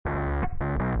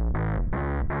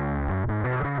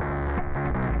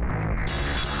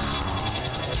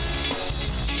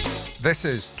This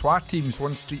is Twa Teams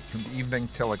One Street from the Evening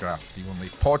Telegraph, the only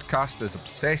podcast as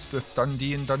obsessed with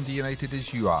Dundee and Dundee United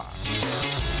as you are.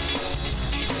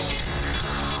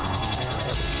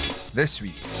 This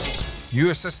week,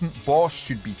 new assistant boss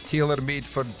should be tailor-made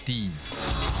for Dean.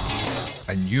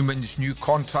 And Newman's new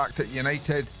contract at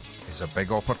United is a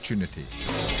big opportunity.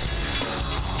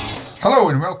 Hello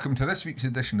and welcome to this week's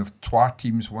edition of Twa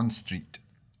Teams One Street.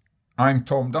 I'm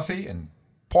Tom Duthie, and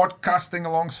podcasting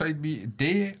alongside me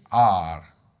today are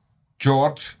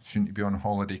George, soon to be on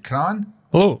holiday, Cran.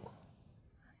 Hello.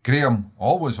 Graeme,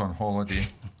 always on holiday.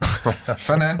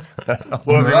 Finnan.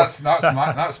 Hello,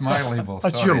 that's my label.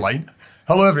 That's sorry. your line.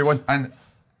 Hello, everyone.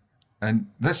 And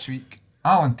this week,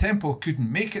 Alan Temple couldn't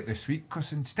make it this week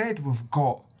because instead we've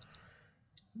got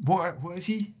what is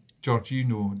he? George, you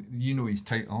know his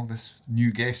title. This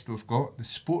new guest we've got, the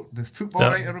football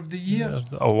writer of the year,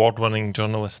 The award-winning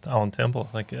journalist Alan Temple,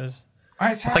 I think it is.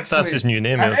 I think that's his new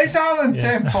name. It is Alan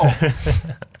Temple.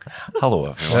 Hello,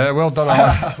 everyone. Well done,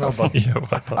 Alan. Well done. Yeah,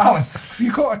 well done. Alan, have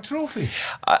you got a trophy?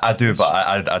 I do, but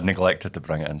I neglected to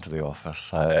bring it into the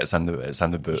office. It's in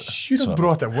the boot. Should have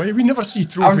brought it away. We never see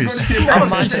trophies. I was going to say,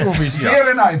 never see trophies here. Gare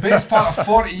and I, best part of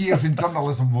 40 years in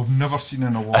journalism, we've never seen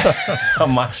an award.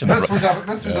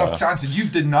 This was our chance, and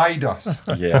you've denied us.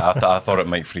 Yeah, I thought it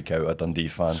might freak out a Dundee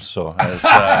fan, so it's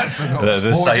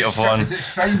the sight of one. Is it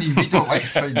shiny? We don't like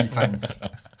shiny things.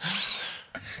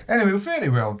 Anyway, very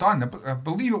well done. I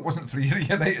believe it wasn't for your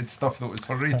United stuff, that was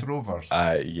for Wraith Rovers.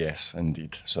 Yes,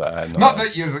 indeed. So not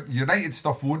that your United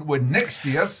stuff won't win next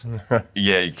year's.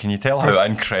 Yeah, can you tell how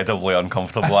incredibly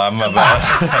uncomfortable I am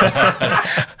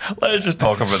about it? Let's just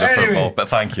talk about the football, but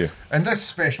thank you. In this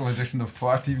special edition of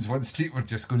Twa Teams One Street, we're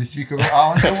just going to speak about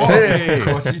Alan's award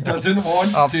because he doesn't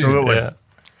want Absolutely. to.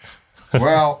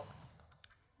 Well,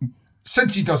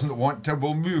 since he doesn't want to,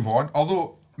 we'll move on.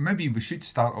 Although, maybe we should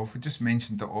start off, we just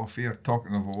mentioned it off air,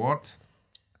 talking of awards.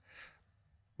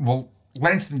 We'll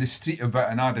lengthen the street a bit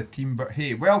and add a team, but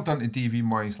hey, well done to Davy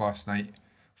Moyes last night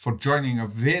for joining a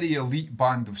very elite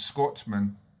band of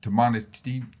Scotsmen to manage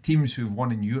teams who've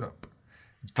won in Europe.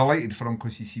 Delighted for him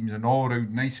because he seems an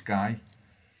all-round nice guy.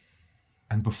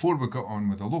 And before we got on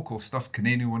with the local stuff, can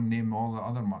anyone name all the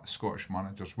other Scottish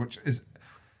managers, which is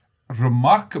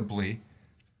remarkably...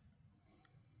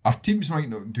 Our teams might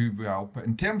not do well, but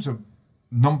in terms of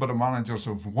number of managers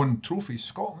who've won trophies,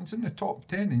 Scotland's in the top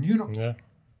 10 in Europe. Yeah.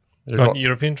 Got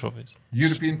European trophies.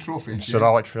 European trophies. Sir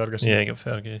Alex Ferguson. Yeah, you got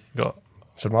Fergie. You got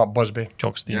Sir Mark Busby.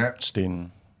 Jock Stein. Yeah.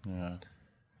 Steen.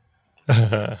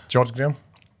 Yeah. George Graeme.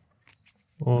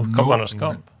 Oh, Cup Winners'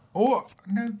 Cup. Oh,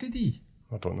 no, did he?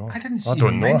 I don't know. I didn't see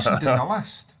him mentioned in the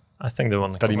list. I think they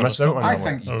won the Did Cup he Winners' miss out Cup. on I that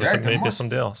think one? he Or was did. it maybe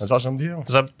somebody else? Is that somebody else?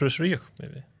 Is that Bruce Rioch,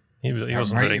 maybe? He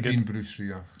wasn't Might very have good. been Bruce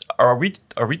Rio. Are we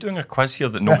doing a quiz here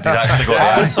that nobody's actually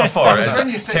got the answer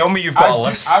for? Tell me you've got a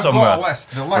list somewhere. I've got a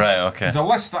list. Right, okay. The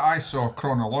list that I saw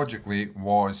chronologically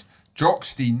was Jock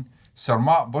Stein, Sir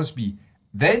Mark Busby,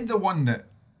 then the one that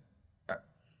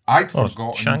I'd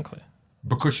forgotten. Shankly.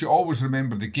 Because you always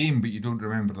remember the game, but you don't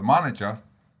remember the manager,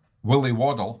 Willie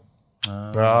Waddle.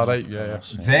 Right, yeah.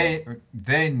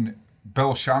 Then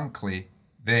Bill Shankly,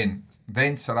 then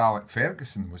Sir Alex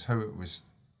Ferguson was how it was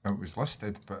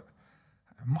listed, but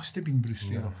it must have been Bruce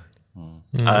Rio.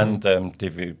 And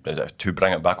Davy, to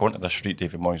bring it back onto the street,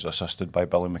 Davy Moyes assisted by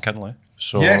Billy McKinley.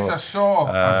 So Yes, I saw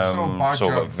Badger.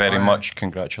 So very much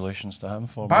congratulations to him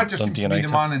for Badger seems Dundee to be United.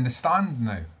 the man in the stand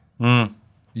now.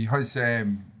 He has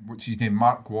what's his name,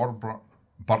 Mark Warburton,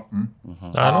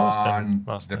 I noticed him and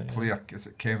last the night. player is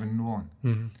it Kevin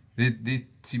Nolan. They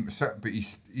seem to sit, but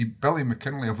Billy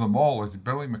McKinley of them all.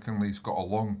 Billy McKinley's got a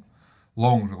long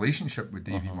relationship with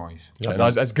Davy Moyes. Yeah, no,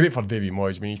 it's great for Davy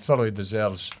Moyes. I mean, he thoroughly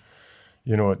deserves,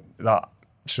 that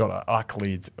sort of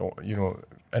accolade,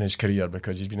 in his career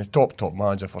because he's been a top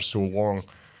manager for so long.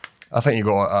 I think he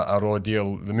got a raw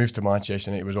deal. The move to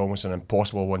Manchester United was almost an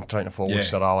impossible one, trying to follow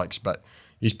Sir Alex, but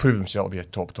he's proved himself to be a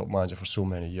top manager for so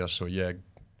many years. So yeah,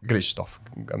 great stuff.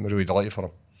 I'm really delighted for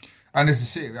him. And as I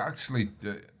say, actually,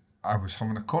 I was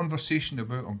having a conversation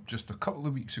about him just a couple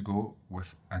of weeks ago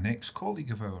with an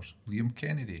ex-colleague of ours, Liam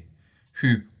Kennedy,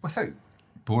 who, without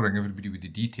boring everybody with the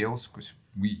details, because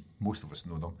most of us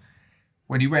know them,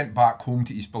 when he went back home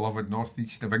to his beloved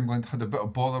northeast of England, had a bit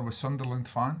of bother with Sunderland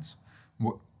fans,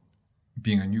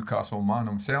 being a Newcastle man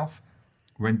himself,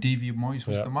 when Davy Moyes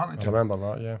was the manager. I remember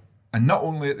that, yeah. And not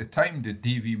only at the time did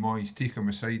Davy Moyes take him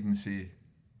aside and say,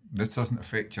 this doesn't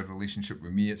affect your relationship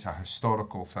with me, it's a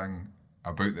historical thing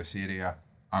about this area.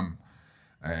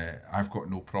 I've got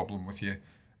no problem with you.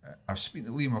 I was speaking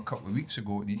to Liam a couple of weeks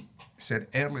ago and he said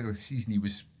earlier this season he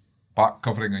was back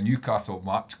covering a Newcastle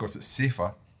match because it's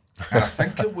safer And I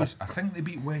think they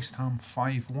beat West Ham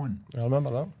 5-1. I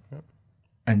remember that. Yeah.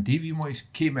 And Davy Moyes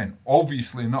came in,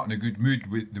 obviously not in a good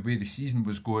mood with the way the season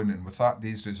was going, and with that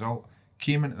day's result,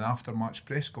 came into the after-match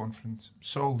press conference,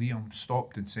 saw Liam,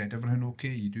 stopped and said, "Everything okay?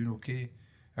 You doing okay?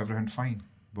 Everything fine?"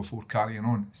 Before carrying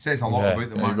on. Says a lot about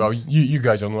the man's... Well, you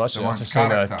guys will know that's a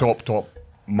sign of a top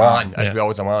man, as well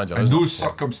as a manager. In those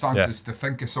circumstances, to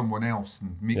think of someone else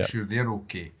and make sure they're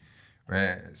okay.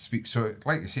 So,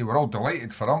 like I say, we're all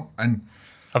delighted for him. And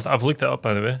I've looked it up,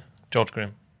 by the way. George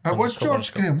Graeme. It was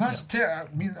George Graeme. That's I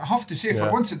mean, I have to say,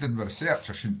 for once I did my research,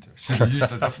 I should have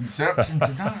used a different search. And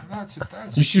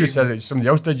that's you should have said that somebody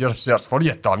else did your research for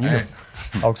you, Tom. You know,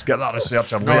 I'll get that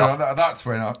research later. No, that's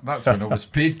when I was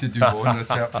paid to do my own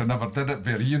research. I never did it,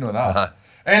 Barry. You know that.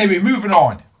 Anyway, moving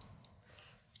on.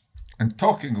 And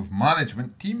talking of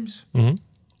management teams,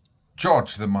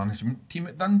 George, the management team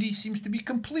at Dundee seems to be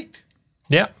complete.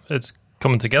 Yeah, it's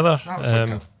coming together. That was like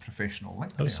a professional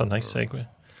link. That was a nice segue.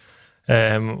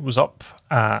 Was up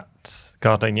at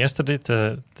Gardyne yesterday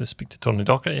to speak to Tony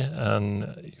Docherty, and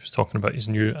he was talking about his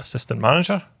new assistant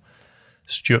manager,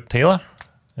 Stuart Taylor,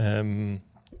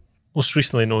 most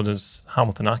recently known as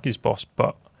Hamilton Accies boss,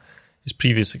 but his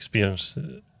previous experience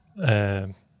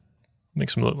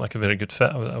makes him look like a very good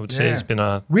fit. I would say he's been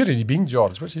a... Where had he been,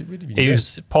 George? Where had he been? He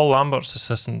was Paul Lambert's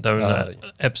assistant down at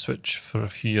Ipswich for a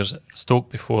few years. At Stoke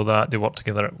before that, they worked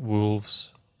together at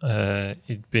Wolves.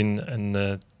 He'd been in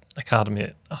the academy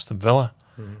at Aston Villa.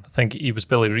 I think he was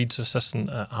Billy Reid's assistant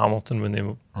at Hamilton when they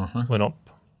went up.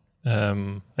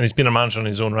 And he's been a manager in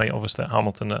his own right, obviously, at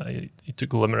Hamilton. He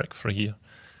took Limerick for a year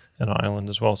in Ireland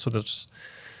as well. So there's...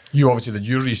 You obviously did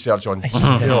your research on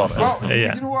Taylor. Well,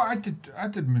 you know what? I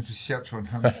did my research on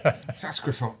him. That's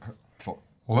because I thought,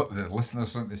 the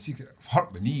listeners aren't the secret. I've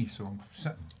hurt my knee, so I'm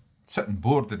sitting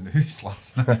bored in the house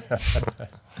last night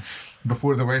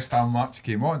before the West Ham match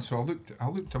came on. So I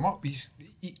looked him up.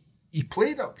 He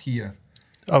played up here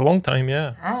a long time,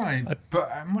 yeah. Aye, but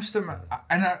I must admit,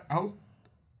 and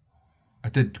I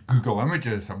did Google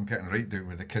Images. I'm getting right down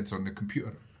with the kids on the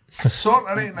computer. I sort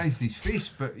of recognised his face,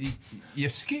 but he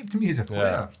escaped me as a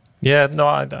player. Yeah,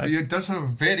 no, he does have a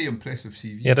very impressive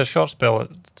CV. He had a short spell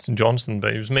at St Johnstone,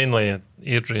 but he was mainly at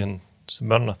Adrian St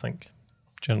Mirren, I think,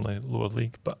 generally lower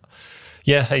league. But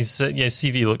yeah, his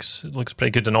CV looks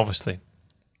pretty good, and obviously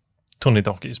Tony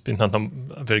Docherty's been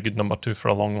a very good number two for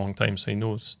a long, long time, so he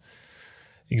knows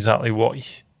exactly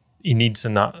what he needs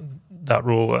in that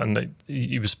role. And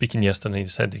he was speaking yesterday. He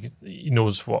said he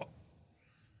knows what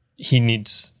he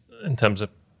needs in terms of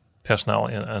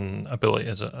personality and ability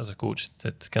as a coach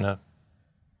to kind of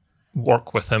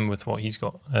work with him with what he's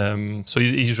got. So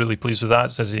he's really pleased with that.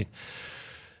 Says he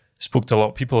spoke to a lot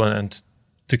of people and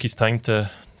took his time to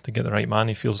get the right man.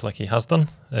 He feels like he has done.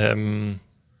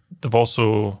 They've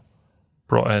also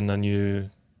brought in a new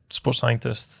sports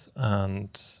scientist and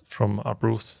from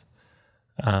Arbroath.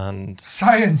 And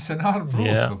science in Arbroath.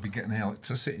 They'll be getting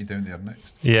electricity down there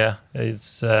next. Yeah,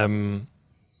 it's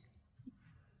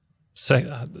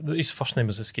his first name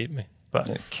has escaped me,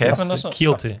 but Kevin, is it?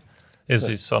 Keelty is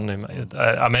his surname.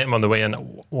 I met him on the way in.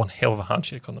 One hell of a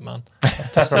handshake on the man.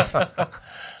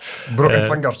 Broken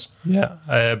fingers. Yeah,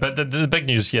 but the big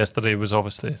news yesterday was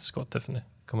obviously Scott Tiffoney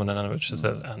coming in, which is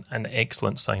an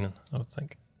excellent signing, I would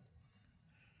think.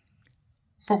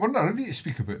 But we're not ready to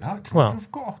speak about that, George.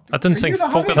 Well, I didn't think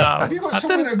folk of that. Have you got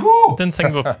somewhere to go? Didn't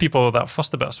think people were that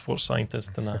fussed about a sports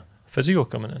scientist and a physio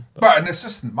coming in. But an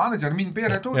assistant manager. I mean,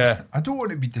 Bear, I don't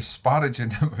want to be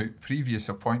disparaging about previous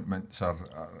appointments or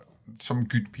some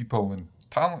good people and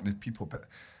talented people, but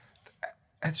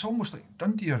it's almost like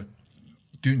Dundee are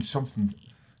doing something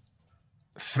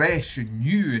fresh and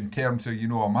new in terms of,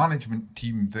 a management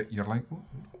team that you're like, oh,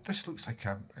 this looks like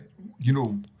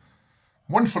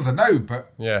one for the now,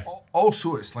 but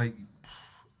also it's like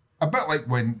a bit like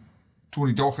when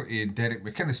Tony Docherty and Derek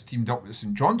McInnes teamed up with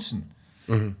St Johnstone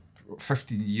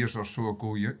 15 years or so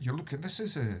ago. You're looking, this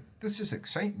is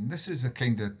exciting. This is the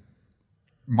kind of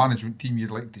management team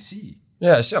you'd like to see.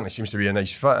 Yeah, it certainly seems to be a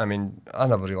nice fit. I mean, I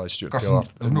never realised Stuart Taylor.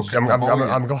 I'm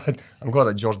glad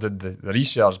that George did the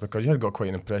research, because he had got quite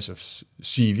an impressive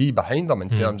CV behind him in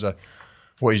terms of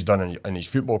what he's done in his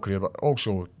football career, but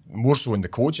also more so in the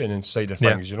coaching and side of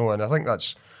things, and I think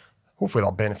that's, hopefully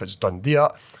that benefits Dundee. I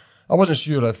wasn't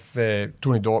sure if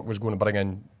Tony Dock was going to bring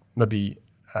in maybe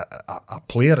a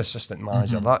player assistant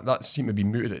manager. That seemed to be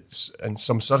mooted in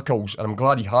some circles, and I'm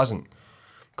glad he hasn't,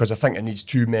 because I think it needs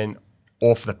two men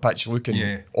off the pitch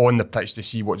looking on the pitch to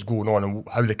see what's going on and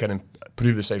how they can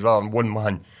improve the side, rather than one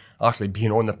man actually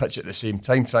being on the pitch at the same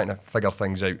time trying to figure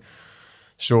things out.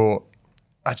 So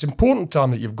it's important,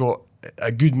 Tom, that you've got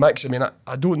a good mix. I mean,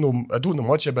 I don't know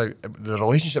much about the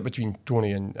relationship between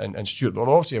Tony and Stuart. They're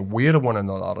obviously aware of one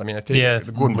another. I mean, I tell you,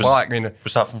 going back. I mean,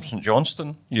 was that from St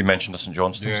Johnstone? You mentioned the St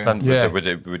Johnstone stint. Yeah. Would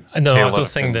No, I don't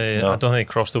think they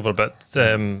crossed over, but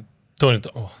Tony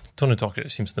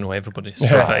Docherty seems to know everybody, so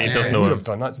he does know would him. have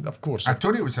done that, of course. I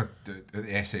thought he was at the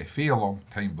SFA a long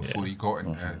time before he got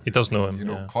into he does know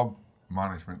him, club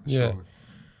management. Yeah. So.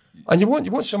 And you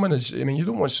want someone you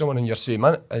don't want someone in your same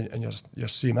your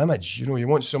same image. You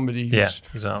want somebody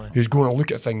who's going to look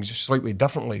at things slightly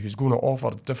differently, who's going to offer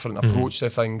a different approach to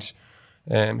things,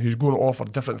 who's going to offer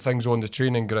different things on the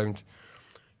training ground.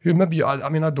 Who maybe I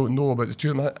don't know about the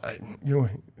two of them.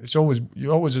 It's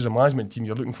always as a management team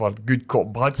you're looking for good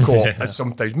cop, bad cop.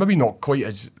 Sometimes maybe not quite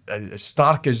as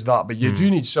stark as that, but you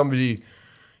do need somebody.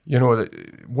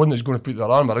 One that's going to put their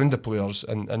arm around the players,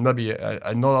 and maybe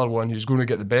another one who's going to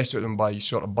get the best out of them by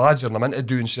sort of badgering them into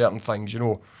doing certain things,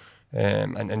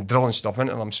 and drilling stuff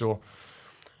into them. So,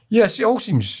 yes, it all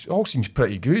seems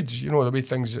pretty good. The way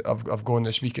things have gone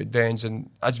this week at Dens, and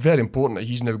it's very important that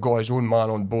he's now got his own man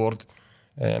on board,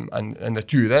 and the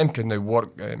two of them can now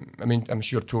work. I'm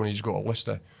sure Tony's got a list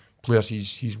of players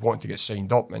he's wanting to get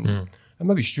signed up, and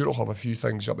maybe Stuart will have a few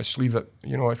things up his sleeve that,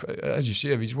 if, as you say,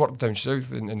 if he's worked down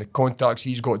south and the contacts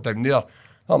he's got down there,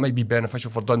 that might be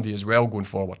beneficial for Dundee as well going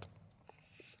forward.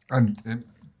 And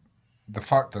the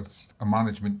fact there's a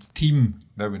management team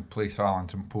now in place,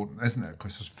 Alan's important, isn't it?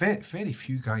 Because there's very, very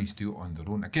few guys do it on their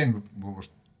own. Again, we were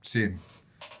saying,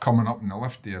 coming up in the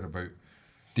lift there about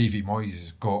Davy Moyes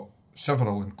has got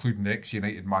several, including the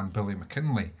ex-United man Billy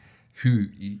McKinlay, who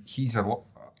he's a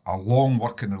long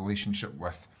working relationship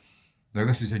with. Now,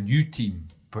 this is a new team,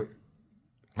 but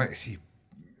let's say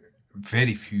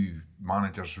very few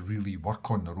managers really work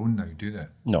on their own now, do they?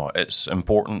 No, it's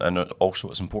important, and also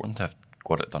it's important to have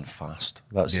got it done fast.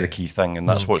 That's the key thing, and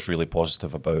that's what's really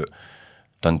positive about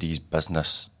Dundee's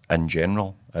business in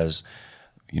general is,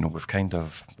 we've kind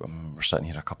of, we're sitting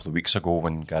here a couple of weeks ago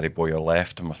when Gary Boyer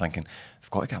left, and we're thinking,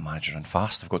 they've got to get a manager in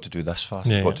fast, they've got to do this fast,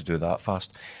 they've got to do that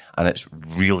fast. And it's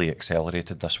really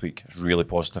accelerated this week. It's really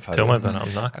positive. Tell me about it, I'm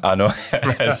knackered. I know.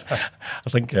 I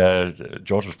think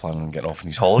George was planning on getting off on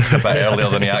his holidays a bit earlier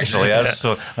than he actually is,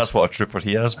 so that's what a trooper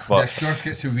he is. But yes, George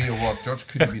gets a wee award. George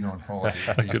could have been on holiday.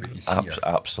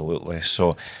 Absolutely.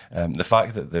 So the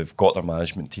fact that they've got their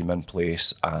management team in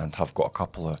place and have got a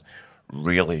couple of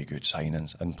really good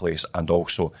signings in place, and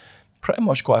also pretty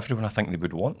much got everyone I think they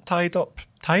would want tied up.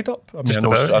 I mean,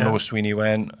 I know Sweeney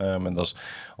went, and there's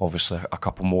obviously a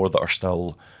couple more that are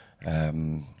still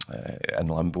in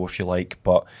limbo, if you like.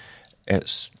 But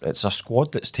it's a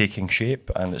squad that's taking shape,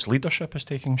 and its leadership is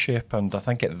taking shape. And I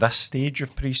think at this stage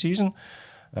of pre-season,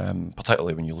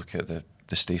 particularly when you look at the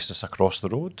stasis across the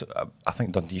road, I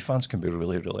think Dundee fans can be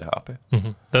really, really happy.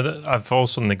 Mm-hmm. I've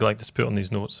also neglected to put on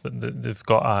these notes, but they've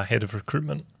got a head of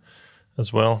recruitment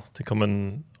as well to come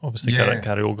in. Obviously,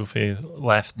 Gary Ogilvie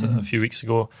left a few weeks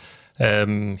ago.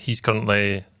 He's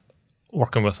currently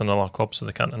working with another club, so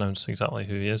they can't announce exactly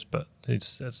who he is, but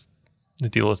the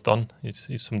deal is done. He's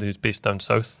somebody who's based down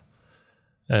south.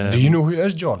 Do you know who it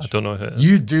is, George? I don't know who it is.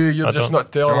 You do, you're just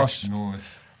not telling us.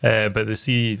 Knows. But they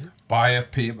see... Buy a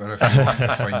paper if you want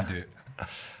to find it.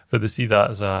 But they see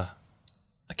that as a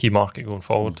key market going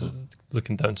forward,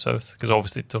 looking down south, because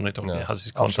obviously Tony Docherty has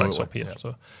his contracts up here.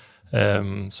 So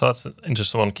that's an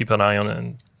interesting one. Keep an eye on it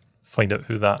and find out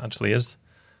who that actually is.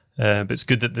 But it's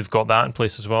good that they've got that in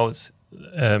place as well. It's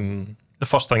the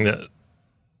first thing that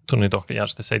Tony Docherty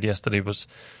actually said yesterday was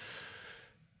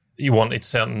he wanted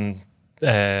certain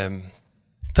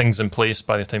things in place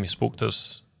by the time he spoke to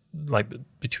us, like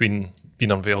between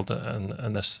being unveiled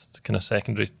and this kind of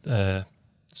secondary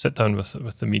sit down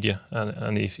with the media,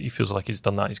 and he feels like he's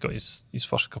done that. He's got his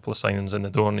first couple of signings in the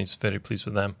door, and he's very pleased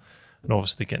with them, and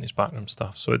obviously getting his backroom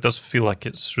stuff. So it does feel like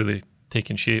it's really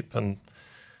taking shape, and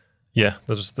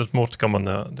there's more to come on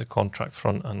the contract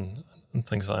front and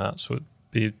things like that. So it'd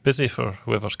be busy for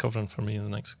whoever's covering for me in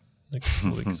the next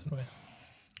couple of weeks. Anyway.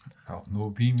 Well, no,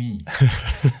 be me.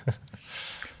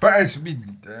 But as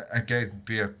again,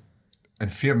 bear in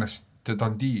fairness to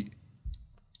Dundee,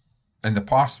 in the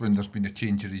past when there's been a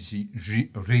change of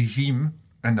regime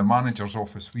in the manager's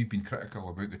office, we've been critical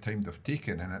about the time they've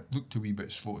taken, and it looked a wee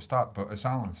bit slow to start. But as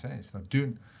Alan says, they're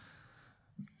doing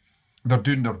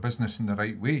their business in the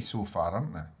right way so far,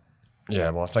 aren't they?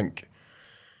 Yeah, well, I think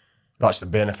that's the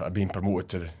benefit of being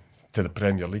promoted to the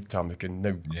Premier League, Tam. They can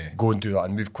now go and do that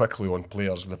and move quickly on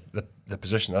players, the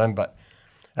position they're in. But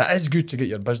it is good to get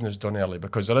your business done early,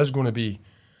 because there is going to be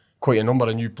quite a number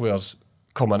of new players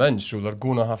coming in, so they're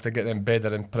going to have to get them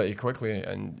bedded in pretty quickly.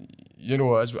 And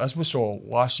as we saw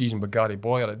last season with Gary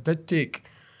Boyer, it did take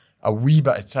a wee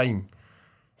bit of time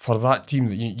for that team.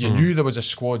 That you knew there was a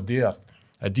squad there,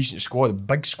 a decent squad, a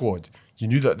big squad. You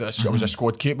knew that it was a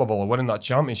squad capable of winning that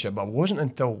championship, but it wasn't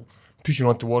until pushing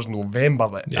on towards November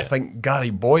that I think Gary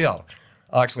Boyer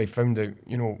actually found out,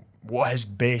 what his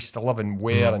best 11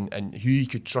 were and who he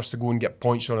could trust to go and get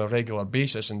points on a regular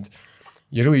basis. And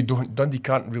you really don't, Dundee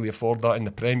can't really afford that in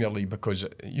the Premier League because,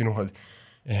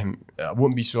 it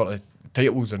won't be sort of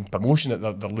titles and promotion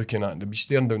that they're looking at. They'll be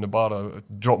staring down the bar or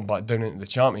dropping back down into the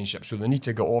championship. So they need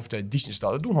to get off to a decent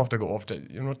start. They don't have to get off to,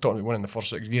 not talking about winning the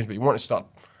first 6 games, but you want to start,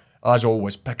 as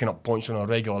always, picking up points on a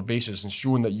regular basis and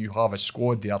showing that you have a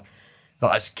squad there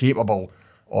that is capable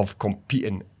of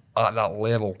competing at that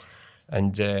level.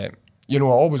 And, I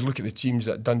always look at the teams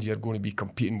that Dundee are going to be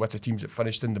competing with, the teams that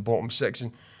finished in the bottom 6.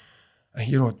 And,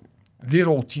 they're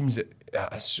all teams that,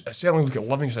 I certainly look at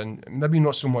Livingston, maybe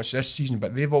not so much this season,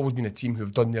 but they've always been a team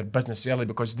who've done their business early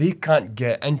because they can't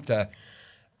get into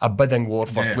a bidding war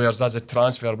for players as a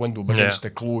transfer window begins to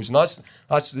close. And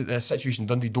that's the situation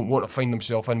Dundee don't want to find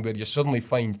themselves in, where you suddenly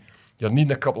find you're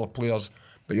needing a couple of players,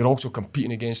 but you're also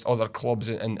competing against other clubs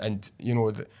and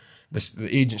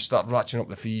the agents start ratcheting up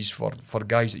the fees for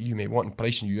guys that you may want and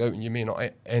pricing you out, and you may not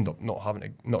end up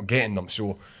not getting them.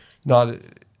 So, no,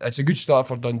 it's a good start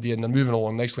for Dundee, and they're moving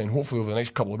along nicely. And hopefully over the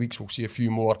next couple of weeks, we'll see a few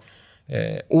more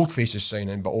old faces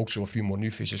signing, but also a few more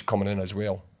new faces coming in as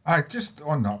well. Just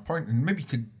on that point, and maybe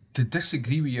to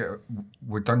disagree with you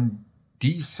with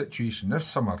Dundee's situation this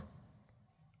summer,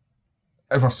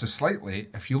 ever so slightly,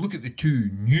 if you look at the 2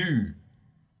 new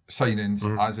signings,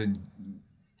 as in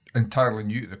entirely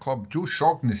new to the club, Joe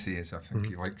Shaughnessy, as I think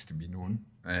he likes to be known,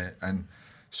 and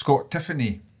Scott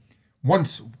Tiffoney.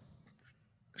 Once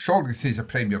Shaughnessy is a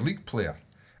Premier League player,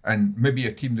 and maybe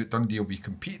a team that Dundee will be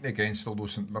competing against, although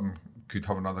St Mirren could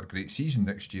have another great season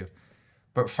next year.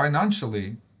 But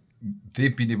financially,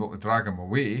 they've been able to drag him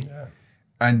away. Yeah.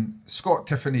 And Scott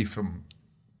Tiffoney from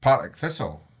Partick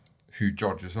Thistle, who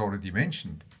George has already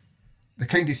mentioned, the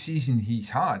kind of season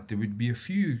he's had, there would be a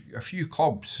few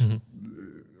clubs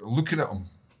looking at him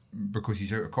because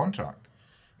he's out of contract.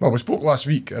 Well, we spoke last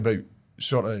week about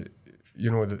sort of,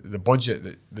 the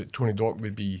budget that Tony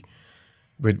Docherty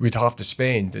would have to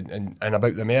spend and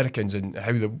about the Americans and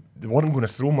how they weren't going to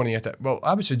throw money at it. Well,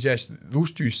 I would suggest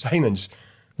those 2 signings,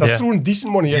 they're throwing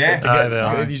decent money at it to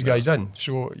get these guys in.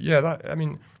 So,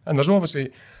 and there's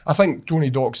obviously, I think Tony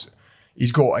Docherty,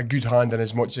 he's got a good hand in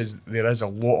as much as there is a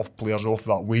lot of players off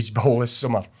that wage bill this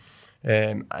summer.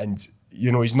 And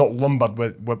he's not lumbered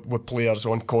with players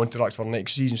on contracts for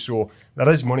next season, so there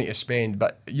is money to spend.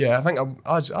 But I think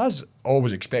as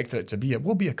always expected it to be, it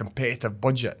will be a competitive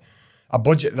budget, a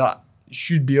budget that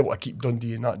should be able to keep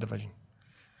Dundee in that division.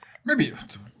 Maybe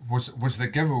was the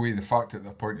giveaway the fact that they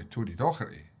appointed Tony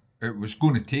Docherty? It was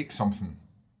going to take something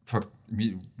for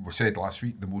me. We said last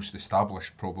week the most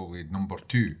established, probably number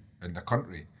 2 in the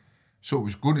country. So it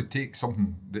was going to take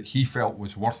something that he felt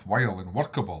was worthwhile and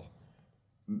workable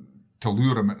to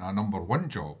lure him into a number 1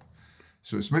 job.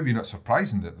 So it's maybe not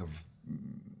surprising that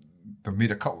they've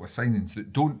made a couple of signings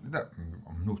that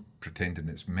I'm not pretending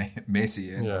it's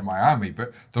messy in Miami,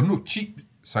 but they're no cheap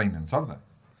signings, are they?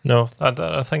 No,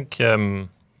 I think it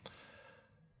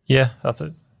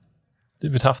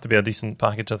would have to be a decent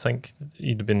package. I think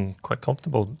he'd have been quite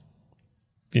comfortable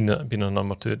being a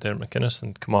number 2 at Derek McInnes,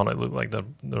 and come on, it looked like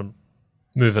they're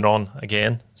moving on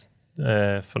again.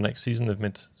 For next season, they've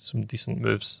made some decent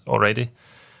moves already,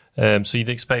 so you'd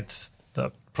expect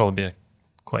that probably be a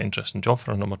quite interesting job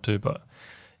for a number 2. But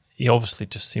he obviously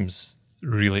just seems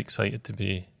really excited to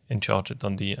be in charge at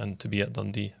Dundee and to be at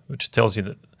Dundee, which tells you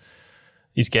that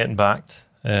he's getting backed.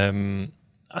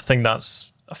 I think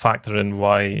that's a factor in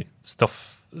why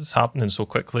stuff is happening so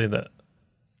quickly, that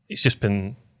he's just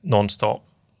been non-stop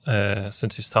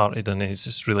since he started, and he's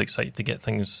just really excited to get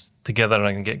things together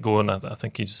and get going. I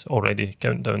think he's already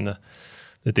counting down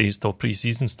the days till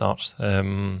pre-season starts.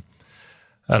 And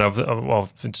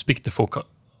I've been speaking to folk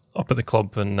up at the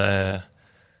club, and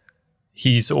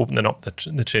he's opening up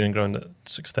the training ground at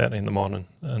 6:30 in the morning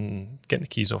and getting the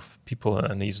keys off people,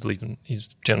 and he's leaving. He's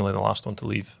generally the last one to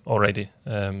leave already.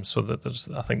 So that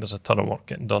I think there's a ton of work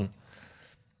getting done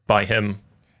by him.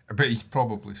 But he's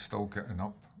probably still getting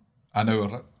up an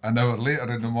hour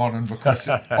later in the morning because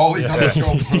all his other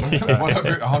jobs were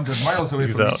about 100 miles away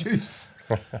from his house.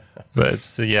 But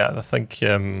it's I think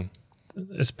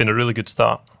it's been a really good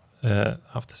start, I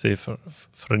have to say, for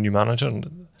a new manager,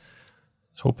 and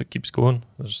I hope it keeps going.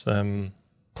 There's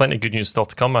plenty of good news still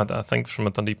to come. I think from a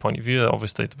Dundee point of view,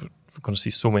 obviously we're going to see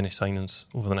so many signings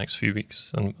over the next few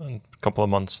weeks and a couple of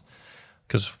months,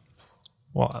 because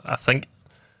I think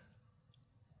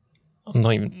I'm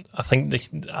not even. I think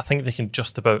they can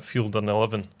just about field an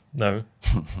 11 now.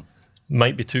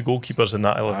 Might be 2 goalkeepers in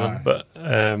that 11, but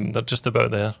they're just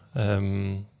about there.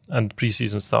 And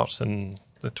pre-season starts in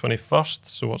the 21st.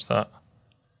 So what's that?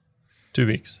 2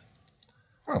 weeks.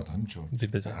 Well done, John. Be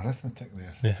busy. Arithmetic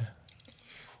there. Yeah.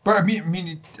 But I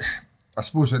mean, I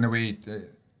suppose in a way,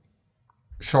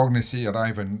 Shaughnessy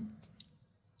arriving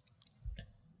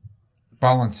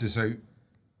balances out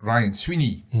Ryan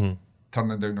Sweeney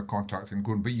turning down a contract and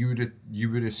going. But you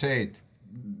would have said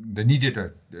they needed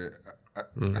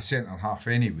a centre half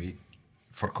anyway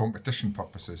for competition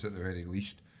purposes at the very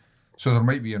least. So there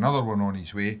might be another one on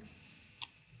his way.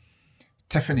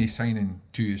 Tiffoney signing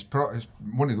to his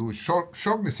one of those.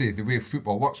 Shaughnessy, the way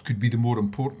football works, could be the more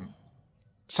important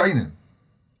signing.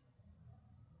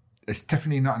 Is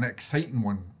Tiffoney not an exciting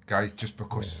one, guys, just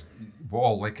because we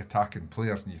all like attacking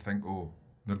players and you think, oh,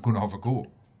 they're going to have a go?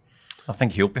 I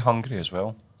think he'll be hungry as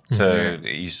well.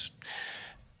 He's,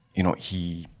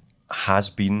 he has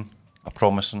been a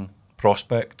promising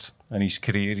prospect in his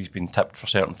career. He's been tipped for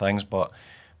certain things, but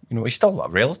he's still a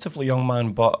relatively young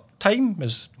man. But time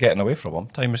is getting away from him.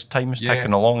 Time is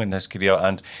ticking along in his career,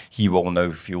 and he will now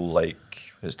feel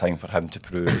like it's time for him to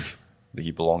prove that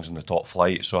he belongs in the top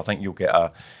flight. So I think you'll get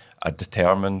a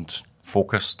determined,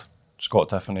 focused Scott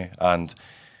Tiffoney, and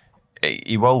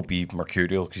he will be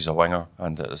mercurial because he's a winger,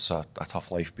 and it's a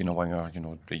tough life being a winger.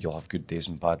 You'll have good days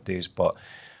and bad days, but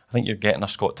I think you're getting a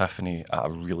Scott Tiffoney at a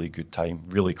really good time,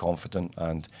 really confident,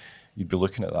 and you'd be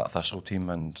looking at that Thistle team,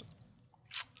 and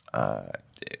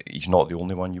he's not the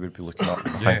only one you would be looking at.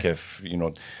 I think if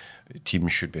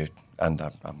teams should be, and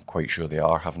I'm quite sure they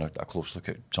are, having a close look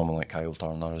at someone like Kyle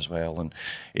Turner as well, and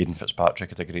Aidan Fitzpatrick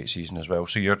had a great season as well.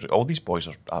 So all these boys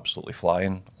are absolutely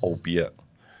flying, albeit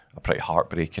a pretty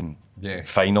heartbreaking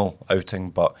final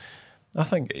outing. But I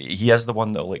think he is the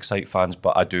one that will excite fans.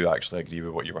 But I do actually agree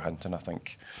with what you were hinting. I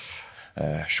think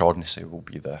Shaughnessy will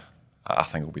be the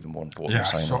more important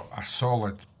signing. A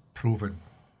solid, proven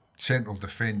central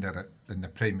defender in the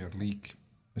Premier League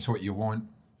is what you want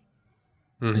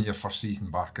in your first season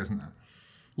back, isn't it?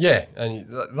 Yeah, and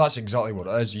that's exactly what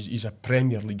it is. He's a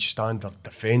Premier League standard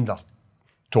defender,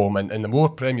 Tom, and the more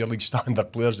Premier League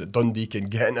standard players that Dundee can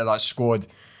get into that squad,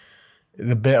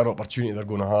 the better opportunity they're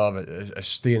going to have is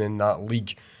staying in that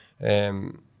league. I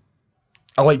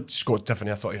liked Scott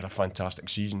Tiffoney. I thought he had a fantastic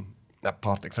season at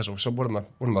Partick Thistle. So one of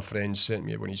my friends sent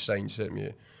me, when he signed,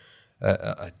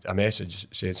 a message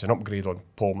saying it's an upgrade on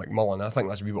Paul McMullen. I think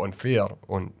that's a wee bit unfair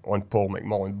on Paul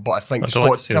McMullen, but I think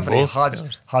Scott Tiffoney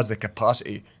has the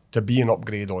capacity to be an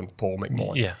upgrade on Paul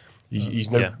McMullen. Yeah. He's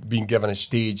now been given a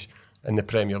stage in the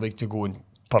Premier League to go and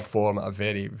perform at a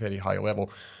very, very high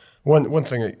level. One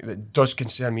thing that does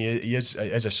concern me, he is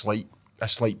a slight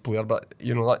player, but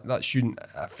that shouldn't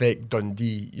affect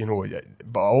Dundee.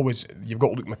 But you've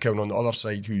got Luke McKeown on the other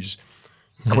side, who's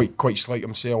quite slight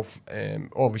himself.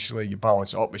 Obviously, you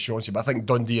balance it up with Shaughnessy, but I think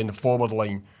Dundee in the forward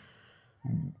line,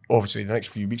 obviously the next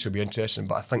few weeks will be interesting,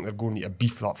 but I think they're going to need to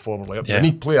beef that forward line up. We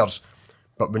need players,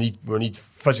 but we need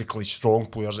physically strong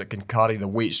players that can carry the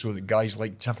weight, so that guys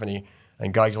like Tiffoney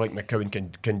and guys like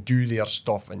McKeown can do their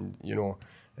stuff, and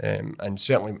and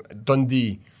certainly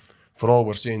Dundee, for all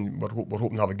we're saying, we're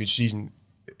hoping to have a good season.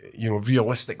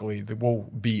 Realistically, they will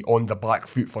be on the back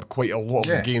foot for quite a lot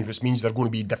of the games, which means they're going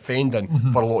to be defending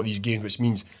for a lot of these games, which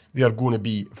means they are going to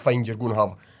be fined. You're going to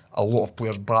have a lot of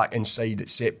players back inside at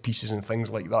set pieces and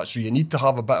things like that. So you need to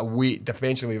have a bit of weight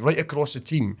defensively right across the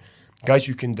team, guys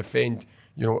who can defend,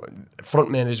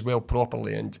 front men as well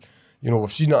properly. And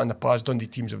we've seen that in the past. Dundee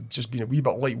teams have just been a wee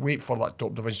bit lightweight for that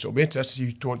top division. So it'll be interesting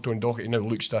to see who Tony Docherty now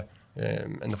looks to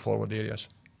in the forward areas.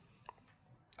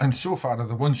 And so far, are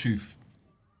the ones who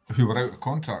were out of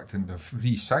contract and they've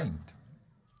re-signed,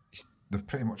 they've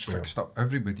pretty much fixed up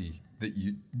everybody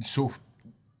so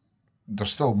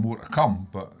there's still more to come,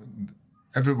 but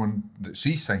everyone that's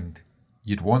re-signed,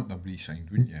 you'd want them re-signed,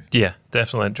 wouldn't you? Yeah,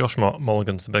 definitely. Josh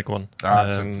Mulligan's the big one.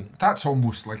 That's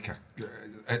almost like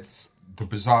it's the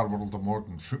bizarre world of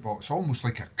modern football. It's almost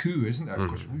like a coup, isn't it?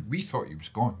 Because we thought he was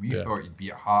gone. We thought he'd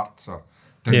be at Hearts or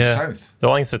down south. The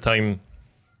length of time,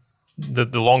 the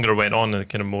longer it went on, the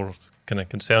kind of more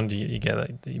concerned you get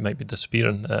that he might be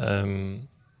disappearing.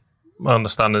 My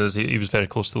understanding is he was very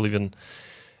close to leaving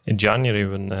in January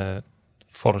when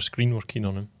Forest Green were keen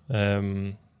on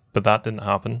him, but that didn't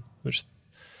happen, which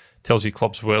tells you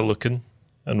clubs were looking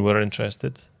and were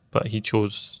interested, but he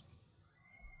chose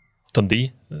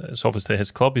Dundee. It's obviously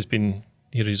his club. He's been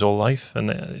here his whole life,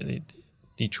 and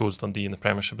he chose Dundee in the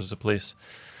Premiership as a place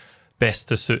best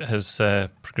to suit his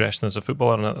progression as a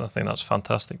footballer, and I think that's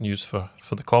fantastic news for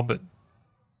the club.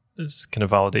 it's kind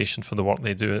of validation for the work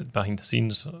they do behind the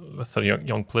scenes with their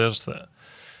young players, that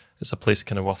it's a place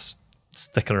kind of worth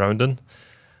sticking around in.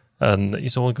 And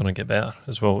he's only going to get better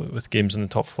as well with games in the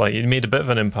top flight. He made a bit of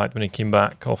an impact when he came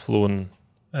back off loan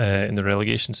in the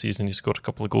relegation season. He scored a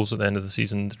couple of goals at the end of the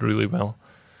season, did really well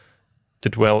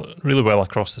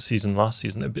across the season last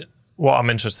season. What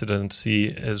I'm interested in to see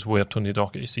is where Tony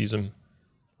Docherty sees him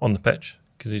on the pitch,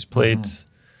 because he's played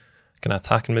kind of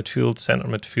attacking midfield, centre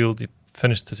midfield. He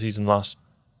finished the season last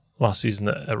season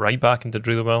at right back and did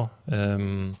really well.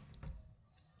 So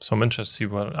I'm interested to see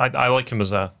where I like him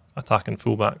as a attacking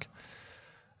fullback.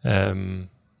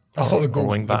 I thought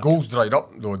the goals dried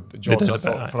up though, George. I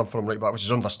thought from right back, which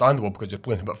is understandable because you're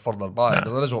playing a bit further back.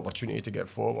 But there is opportunity to get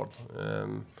forward.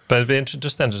 But it'd be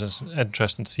interesting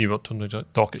to see what Tony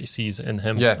Docherty sees in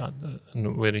him,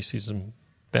 and where he sees him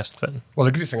best fitting. Well,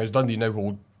 the great thing is Dundee now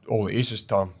hold all the aces,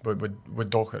 Tom, with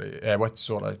Docherty, with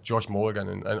sort of Josh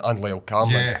Mulligan and Lyle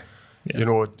Cameron. Yeah. You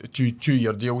know,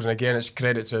 2-year deals, and again, it's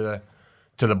credit to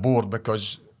the board,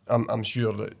 because I'm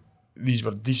sure that these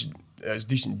were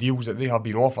decent deals that they have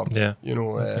been offered. Yeah, you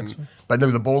know, so. But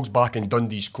now the ball's back in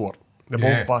Dundee's court. The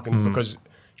ball's back in, because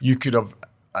you could have,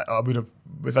 I would have,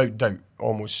 without doubt,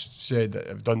 almost said that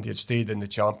if Dundee had stayed in the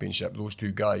Championship, those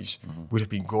two guys would have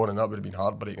been gone, and that would have been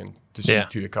heartbreaking to see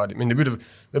two academy. I mean, there would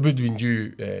have been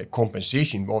due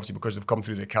compensation, obviously, because they've come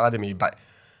through the academy, but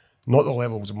not the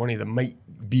levels of money that might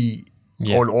be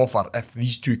on offer if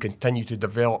these two continue to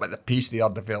develop at the pace they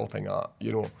are developing at.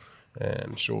 You know.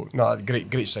 Great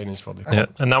signings for the club. Yeah,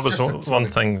 and that was one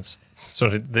thing.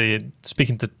 Sorry,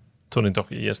 speaking to Tony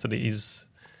Docherty yesterday,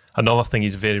 another thing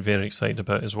he's very, very excited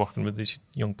about is working with these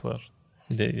young players.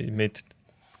 He made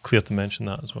clear to mention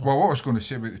that as well. Well, what I was going to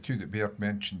say about the two that Bear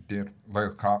mentioned there,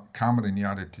 Lyle Cameron, he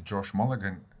added to Josh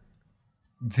Mulligan,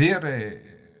 their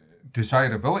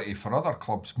desirability for other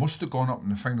clubs must have gone up in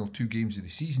the final 2 games of the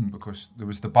season, because there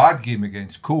was the bad game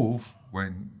against Cove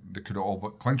when they could have all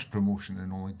but clinched promotion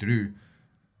and only drew.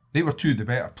 They were 2 of the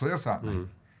better players that night,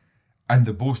 and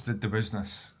they both did the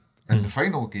business in the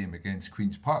final game against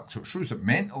Queen's Park. So it shows that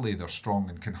mentally they're strong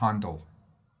and can handle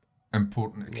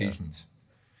important occasions.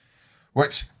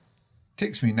 Which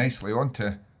takes me nicely on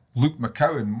to Luke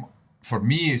McCowan. For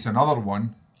me, is another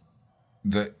one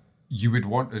that you would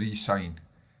want to re-sign,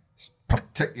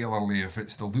 particularly if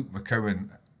it's the Luke McCowan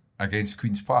against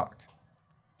Queen's Park.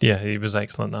 Yeah, he was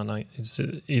excellent that night.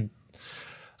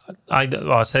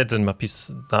 I said in my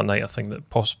piece that night, I think that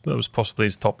it was possibly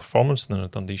his top performance in a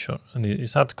Dundee shirt, and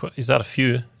he's had a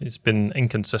few. It's been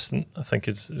inconsistent, I think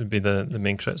would be the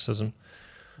main criticism.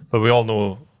 But we all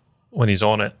know when he's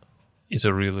on it, he's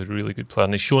a really, really good player,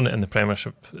 and he's shown it in the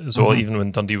Premiership as well. Even when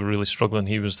Dundee were really struggling,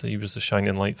 he was the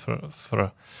shining light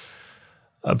for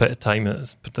a bit of time,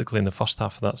 particularly in the first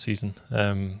half of that season.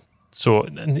 So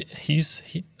and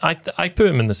I put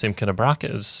him in the same kind of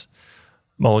bracket as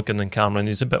Mulligan and Cameron.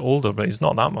 He's a bit older, but he's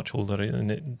not that much older. And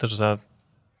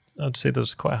I'd say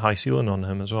there's quite a high ceiling on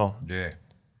him as well. Yeah.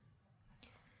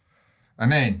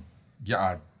 And then you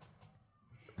had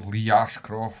Lee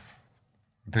Ashcroft,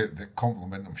 the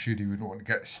compliment I'm sure he would want to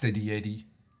get, Steady Eddie,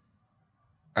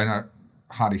 and a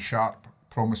Harry Sharp,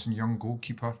 promising young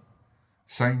goalkeeper,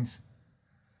 signs.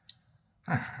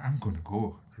 I'm going to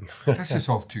go. This is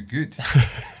all too good.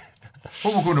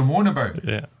 What are we going to moan about?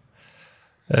 Yeah.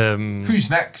 Who's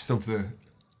next of the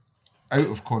out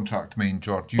of contract men,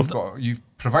 George?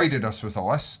 You've provided us with a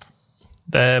list.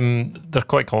 They're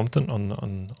quite confident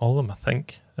on all of them, I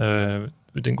think.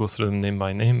 We didn't go through them name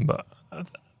by name, but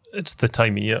it's the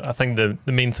time of year. I think the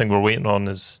main thing we're waiting on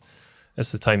is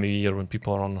the time of year when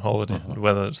people are on holiday,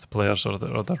 whether it's the players or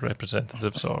their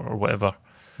representatives or whatever.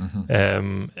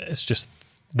 It's just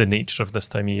the nature of this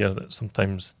time of year that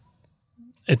sometimes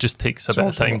it just takes a bit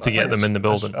of time to get them in the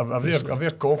building. If they're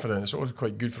confident, it's always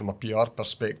quite good from a PR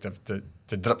perspective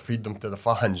to drip feed them to the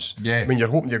fans. Yeah. I mean, you're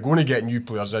hoping you're going to get new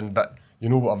players in, but you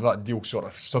know what, if that deal sort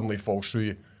of suddenly falls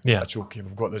through, it's okay,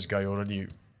 we've got this guy already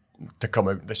to come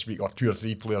out this week, or 2 or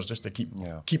 3 players just to keep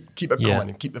it coming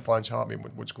and keep the fans happy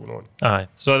with what's going on. Aye,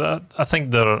 so I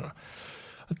think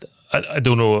I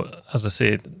don't know, as I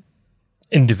say,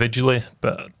 individually,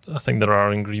 but I think there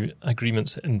are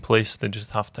agreements in place. They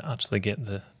just have to actually get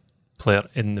the player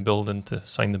in the building to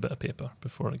sign the bit of paper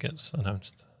before it gets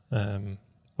announced.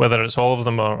 Whether it's all of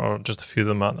them or just a few of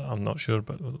them, I'm not sure,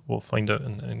 but we'll find out.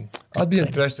 I'd be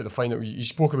interested to find out. You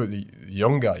spoke about the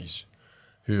young guys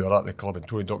who are at the club, and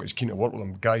Tony Docherty's keen to work with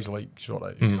them. Guys like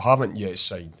who haven't yet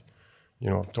signed.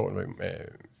 You know, I'm talking about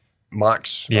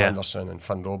Max Anderson and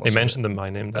Finn Robertson. He mentioned them by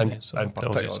name, didn't he? In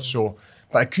particular.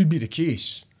 But it could be the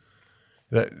case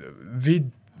that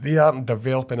they aren't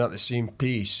developing at the same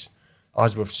pace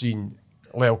as we've seen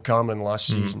Lyle Cameron last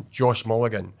season, Josh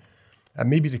Mulligan, it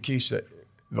may be the case that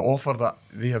the offer that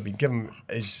they have been given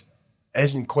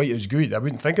isn't quite as good. I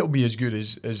wouldn't think it'll be as good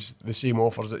as the same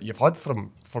offers that you've had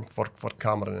for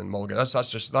Cameron and Mulligan.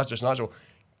 That's just natural.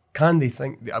 Can they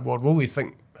think, or will they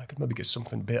think, I could maybe get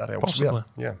something better elsewhere? Possibly.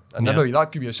 Yeah, and maybe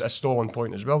that could be a stalling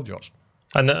point as well, George.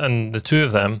 And the two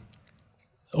of them,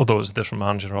 although it's a different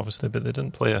manager, obviously, but they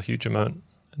didn't play a huge amount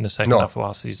in the second half of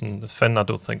last season. Finn, I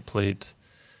don't think, played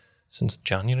since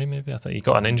January, maybe. I think he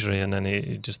got an injury and then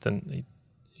he just didn't.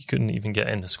 He couldn't even get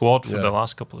in the squad for the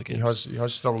last couple of games. He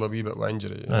has struggled a wee bit with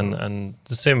injury. And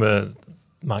the same with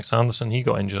Max Anderson. He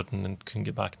got injured and then couldn't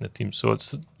get back in the team. So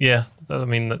it's I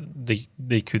mean,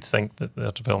 they could think that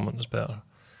their development is better,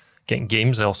 getting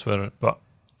games elsewhere. But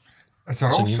is there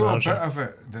also a bit of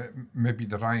it that maybe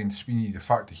the Ryan Sweeney, the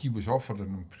fact that he was offered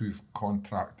an improved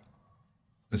contract,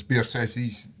 as Bear says,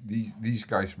 these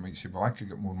guys might say, well, I could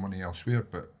get more money elsewhere,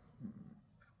 but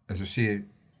as I say,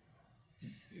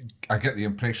 I get the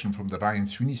impression from the Ryan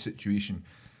Sweeney situation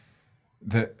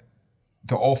that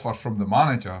the offer from the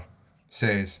manager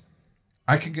says,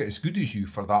 I can get as good as you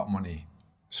for that money,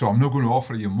 so I'm not going to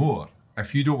offer you more.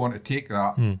 If you don't want to take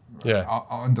that,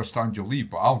 I understand you'll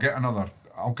leave, but I'll get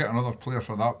another player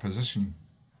for that position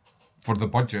for the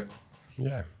budget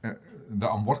that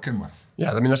I'm working with.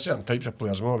 Yeah, I mean, there's certain types of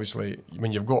players. Well, obviously,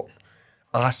 when you've got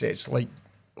assets like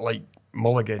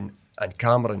Mulligan and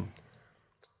Cameron,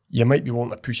 you might be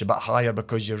wanting to push a bit higher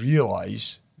because you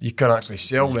realise you can actually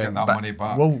sell them. Get that money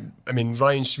back. Well, I mean,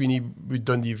 Ryan Sweeney, would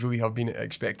Dundee really have been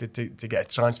expected to get a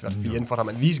transfer fee in for him?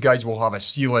 And these guys will have a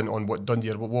ceiling on what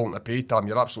Dundee are willing to pay to him.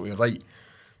 You're absolutely right.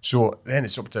 So then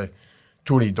it's up to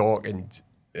Tony Dock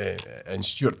and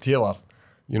Stuart Taylor,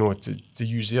 you know, to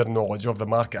use their knowledge of the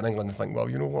market in England and think, well,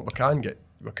 you know what, we can get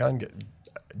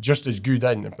just as good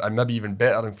in, and maybe even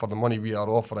better for the money we are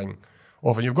offering.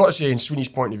 You've got to say, in Sweeney's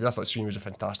point of view, I thought Sweeney was a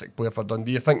fantastic player for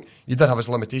Dundee. I think he did have his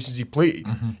limitations. He played.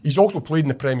 He's also played in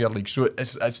the Premier League, so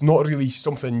it's not really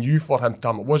something new for him,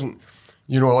 Tom. It wasn't,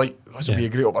 you know, like, this will be a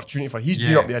great opportunity for him. He's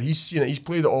been up there, he's seen it, he's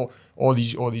played at all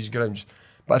these grounds.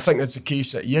 But I think it's the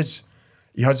case that he has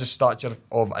the stature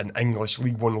of an English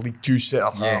League One, League Two centre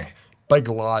half, big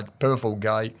lad, powerful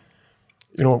guy,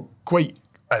 you know, quite.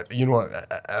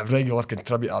 A regular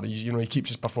contributor. He keeps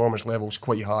his performance levels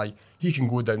quite high. He can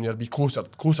go down there, be closer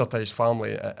to his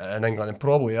family in England, and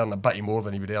probably earn a bit more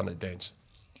than he would earn at Dens.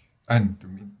 And I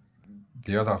mean,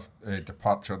 the other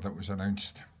departure that was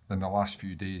announced in the last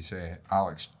few days,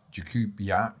 Alex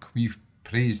Jakubiak. We've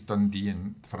praised Dundee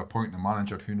for appointing a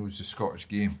manager who knows the Scottish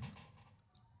game.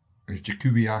 Is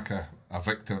Jakubiak a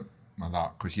victim of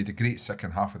that? Because he had a great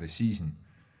second half of the season,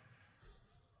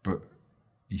 but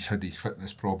he's had his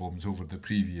fitness problems over the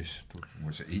previous,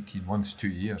 18 months, 2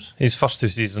 years? His first 2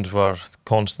 seasons were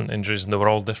constant injuries, and they were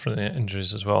all different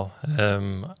injuries as well.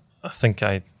 I think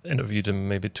I interviewed him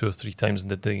maybe 2 or 3 times and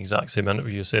did the exact same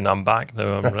interview saying, I'm back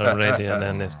now, I'm ready, and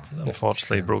then it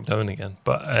unfortunately broke down again.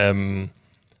 But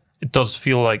it does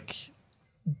feel like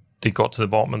they got to the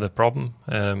bottom of the problem.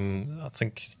 I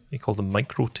think he called them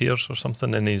micro tears or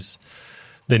something in the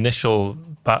initial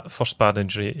first bad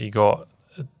injury he got.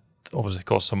 Obviously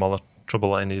caused some other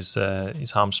trouble in his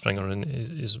hamstring or in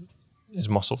his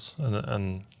muscles,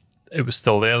 and it was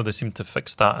still there. They seemed to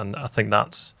fix that, and I think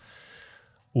that's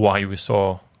why we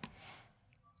saw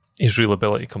his real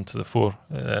ability come to the fore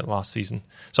last season.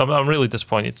 So I'm really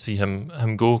disappointed to see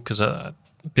him go, because I've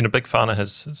been a big fan of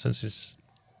his since he's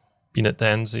been at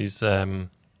Dens. He's kind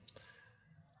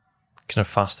of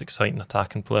fast, exciting,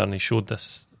 attacking player, and he showed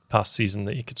this past season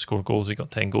that he could score goals. He got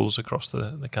 10 goals across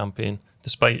the campaign,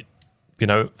 despite being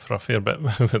out for a fair bit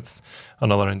with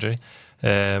another injury.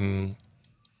 Does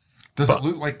it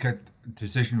look like a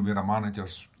decision where a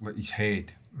manager's let his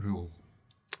head rule?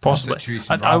 Possibly.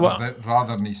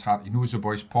 Rather than his heart. He knows the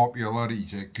boy's popular,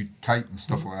 he's a good type and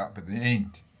stuff like that, but in the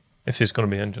end, if he's going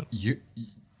to be injured,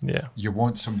 you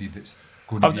want somebody that's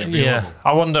going to be available. Yeah,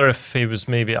 I wonder if he was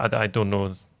maybe, I don't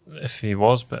know if he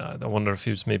was, but I wonder if he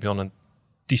was maybe on a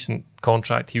decent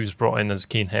contract. He was brought in as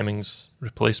Kane Hemmings'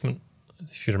 replacement,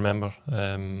 if you remember,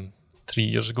 3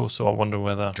 years ago. So I wonder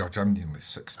whether George, I'm nearly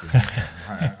 60.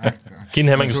 Kane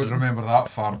Hemmings, I don't remember that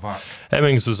far back.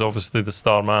 Hemmings was obviously the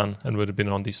star man and would have been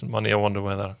on decent money. I wonder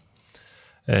whether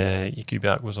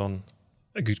Jakubiak was on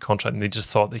a good contract and they just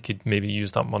thought they could maybe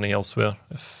use that money elsewhere,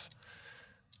 if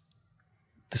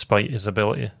despite his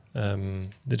ability.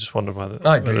 They just wonder whether.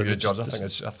 I agree with you, George. I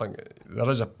think there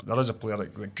is a player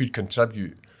that could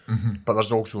contribute, but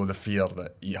there's also the fear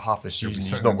that half the season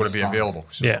he's not going to be available.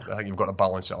 So I think you've got to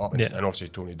balance it up. And obviously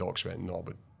Tony Docherty went, no,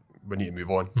 but we need to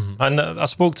move on. And I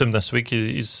spoke to him this week.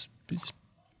 He's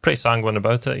pretty sanguine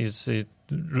about it.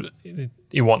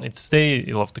 He wanted to stay.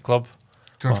 He loved the club.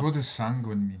 George, what does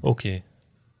sanguine mean? Okay.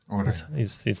 All right.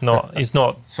 He's not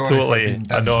Sorry for totally being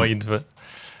dumb. annoyed, but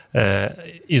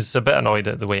he's a bit annoyed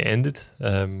at the way it ended.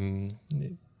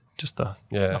 Just a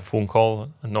phone call,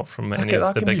 and not from any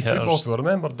of the big football. hitters. Though. I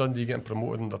remember Dundee getting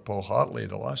promoted under Paul Hartley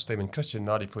the last time, and Christian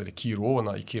Nari played a key role in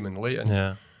that. He came in late,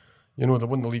 and you know, they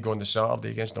won the league on the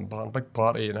Saturday against Dumbarton. Big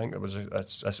party, and I think there was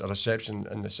a reception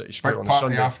in the City Square on the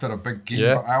Sunday. Big party after a big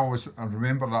game, but I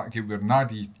remember that game where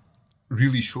Nadi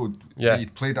really showed that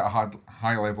he'd played at a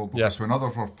high level, because when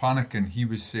others were panicking, he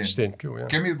was saying, staying cool,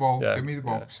 give me the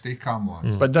ball, stay calm,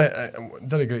 lads. But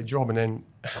did a great job, and then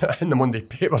in the Monday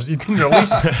papers he'd been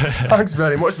released. Thanks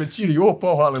very much, but cheerio.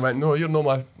 Paul Hartley went, no, you're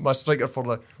not my striker for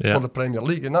the Premier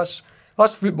League, and that's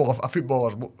football, a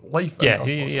footballer's life. Yeah,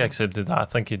 he accepted that. I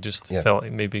think he just felt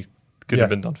it maybe could have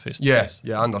been done face to face.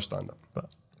 Yeah, I understand that. But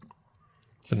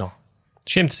no,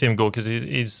 shame to see him go, because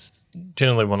he's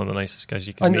generally one of the nicest guys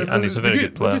you can meet, and he's a very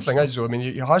good player. The good thing is, though, I mean,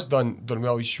 he has done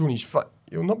well. He's shown he's fit.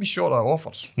 He'll not be short of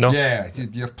offers. No. Yeah,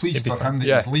 you're pleased for him that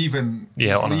he's leaving.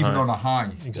 On a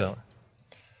high. Exactly.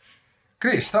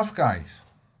 Great stuff, guys.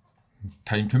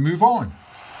 Time to move on.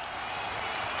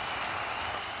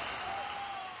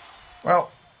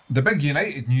 Well, the big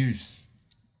United news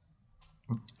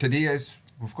today is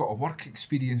we've got a work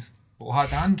experience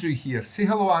lad Andrew here. Say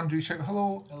hello, Andrew. Shout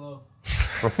hello. Hello.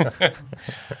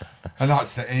 And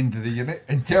that's the end of the unit.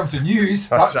 In terms of news,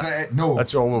 that's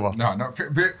all over. No.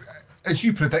 But as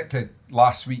you predicted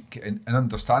last week, and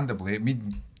understandably, it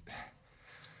mean,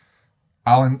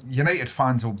 Alan, United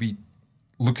fans will be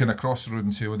looking across the road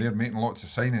and say, well, they're making lots of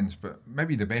signings, but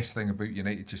maybe the best thing about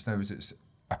United just now is it's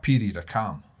a period of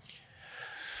calm.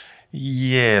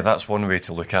 Yeah, that's one way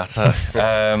to look at it.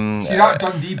 See, that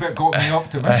Dundee bit got me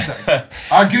optimistic.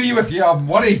 I agree with you, I'm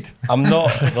worried. I'm not.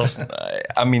 There's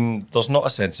not a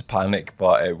sense of panic,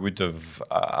 but it would have.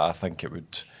 I think it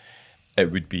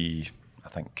would be. I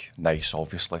think nice,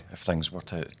 obviously, if things were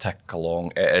to tick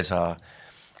along. It's a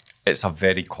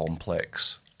very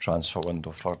complex transfer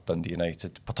window for Dundee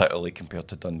United, particularly compared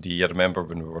to Dundee. I remember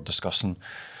when we were discussing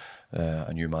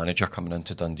a new manager coming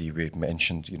into Dundee, we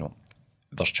mentioned,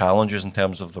 there's challenges in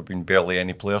terms of there being barely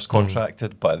any players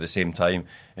contracted, but at the same time,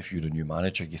 if you're a new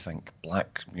manager, you think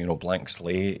blank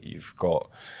slate. You've got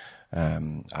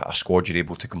a squad you're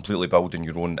able to completely build in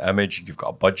your own image. You've got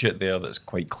a budget there that's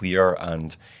quite clear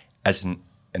and isn't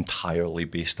entirely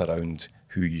based around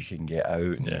who you can get out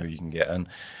and who you can get in.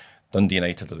 Dundee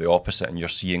United are the opposite, and you're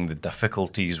seeing the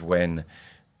difficulties when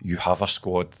you have a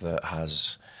squad that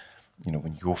has,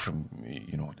 when you go from,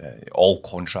 all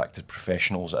contracted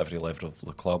professionals at every level of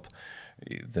the club,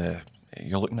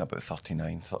 you're looking at about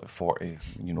 39, 40,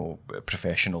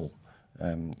 professional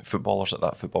footballers at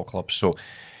that football club. So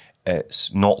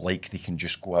it's not like they can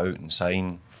just go out and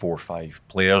sign 4 or 5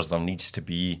 players. There needs to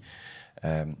be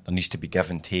give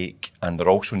and take, and there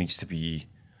also needs to be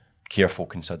careful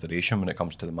consideration when it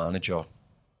comes to the manager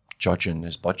judging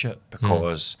his budget,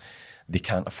 because they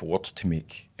can't afford to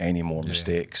make any more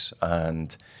mistakes.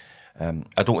 And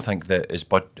I don't think that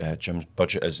Jim's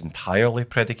budget is entirely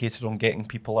predicated on getting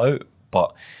people out,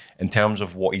 but in terms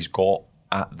of what he's got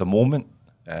at the moment,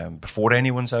 before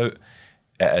anyone's out,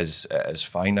 it is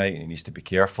finite, and he needs to be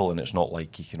careful, and it's not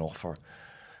like he can offer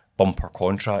bumper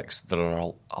contracts. There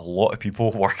are a lot of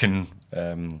people working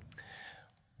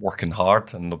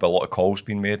hard, and there'll be a lot of calls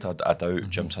being made. I doubt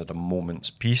Jim's had a moment's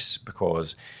peace,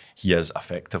 because he is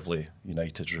effectively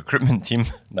United's recruitment team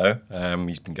now.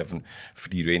 He's been given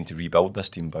free rein to rebuild this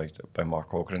team by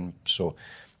Mark Ogren. So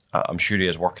I'm sure he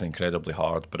is working incredibly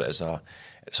hard, but it's a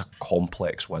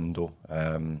complex window.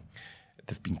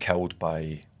 They've been killed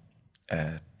by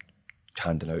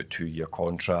handing out 2-year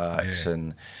contracts,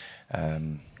 and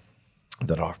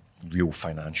there are real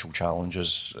financial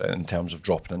challenges in terms of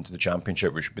dropping into the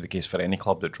Championship, which would be the case for any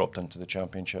club that dropped into the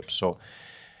Championship. So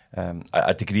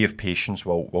a degree of patience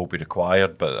will be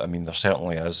required, but I mean, there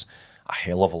certainly is a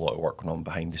hell of a lot of work going on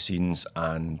behind the scenes.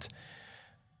 And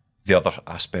the other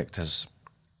aspect is,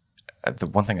 the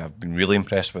one thing I've been really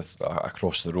impressed with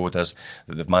across the road is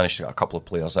that they've managed to get a couple of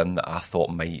players in that I thought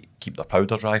might keep their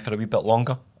powder dry for a wee bit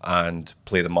longer and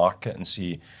play the market and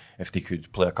see if they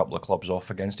could play a couple of clubs off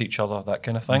against each other, that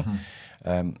kind of thing.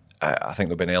 I think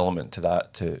there'll be an element to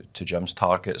that, to Jim's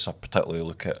targets. I particularly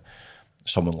look at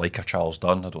someone like a Charles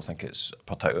Dunn. I don't think it's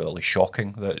particularly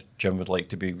shocking that Jim would like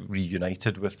to be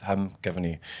reunited with him,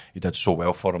 given he did so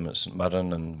well for him at St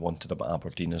Mirren and wanted him at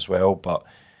Aberdeen as well. But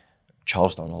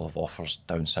Charles Dunn will have offers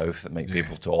down south that might be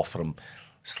able to offer him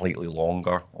slightly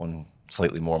longer on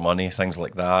slightly more money, things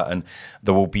like that. And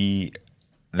there will be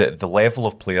the level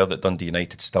of player that Dundee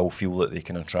United still feel that they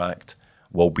can attract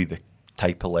will be the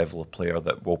type of level of player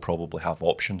that will probably have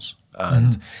options,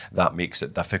 and that makes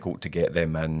it difficult to get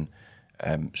them in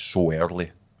so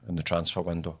early in the transfer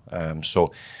window.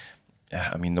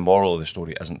 I mean, the moral of the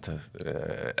story isn't to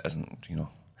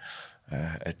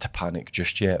panic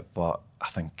just yet, but I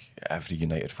think every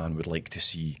United fan would like to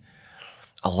see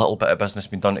a little bit of business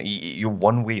being done,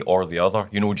 one way or the other.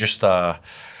 Just a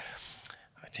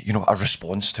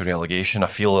response to relegation. I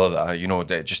feel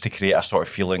that, just to create a sort of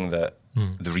feeling that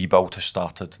the rebuild has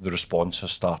started, the response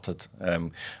has started,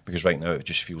 because right now it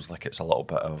just feels like it's a little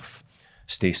bit of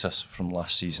stasis from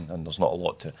last season, and there's not a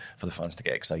lot for the fans to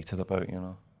get excited about.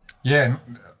 Yeah,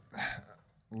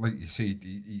 like you said,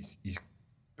 he's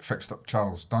fixed up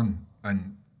Charles Dunn,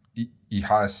 and he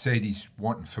has said he's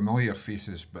wanting familiar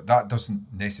faces, but that doesn't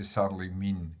necessarily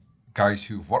mean guys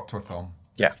who've worked with him.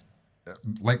 Yeah.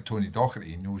 Like Tony Docherty,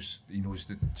 he knows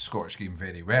the Scottish game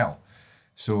very well.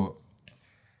 So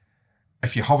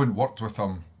if you haven't worked with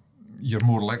him, you're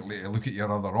more likely to look at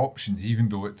your other options, even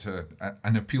though it's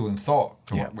an appealing thought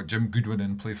to work with Jim Goodwin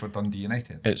and play for Dundee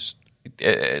United.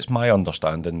 It's my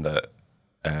understanding that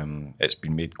it's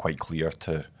been made quite clear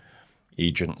to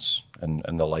agents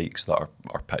and the likes that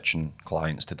are pitching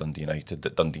clients to Dundee United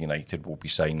that Dundee United will be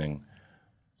signing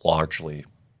largely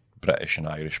British and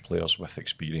Irish players with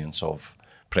experience of,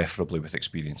 preferably with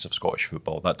experience of Scottish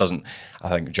football. That doesn't, I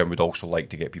think Jim would also like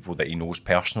to get people that he knows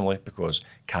personally, because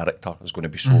character is going to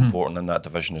be so important in that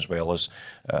division, as well as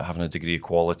having a degree of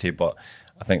quality. But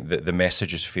I think that the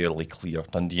message is fairly clear.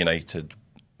 Dundee United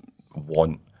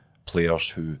want players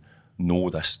who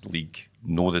know this league,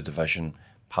 know the division,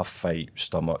 have fight,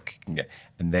 stomach,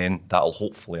 and then that'll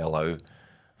hopefully allow,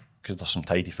 because there's some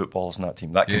tidy footballers in that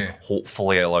team, that can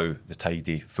hopefully allow the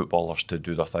tidy footballers to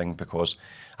do their thing, because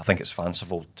I think it's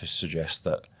fanciful to suggest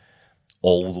that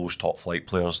all those top flight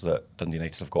players that Dundee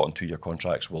United have got on 2-year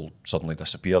contracts will suddenly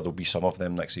disappear. There'll be some of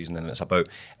them next season, and it's about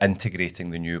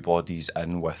integrating the new bodies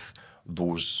in with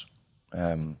those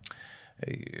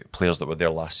players that were there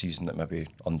last season that maybe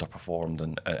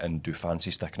underperformed and do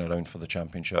fancy sticking around for the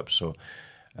Championship. So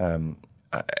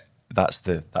that's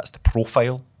the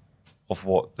profile of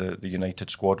what the United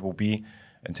squad will be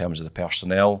in terms of the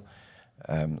personnel.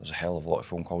 There's a hell of a lot of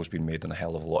phone calls being made and a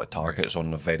hell of a lot of targets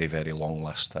on a very, very long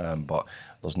list, but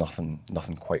there's nothing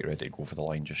quite ready to go for the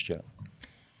line just yet.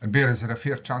 And Bear, is there a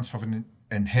fair chance of having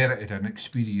inherited an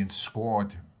experienced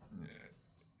squad,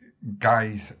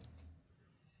 guys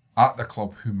at the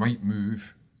club who might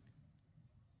move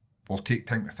will take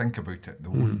time to think about it? They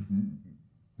won't,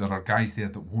 there are guys there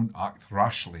that won't act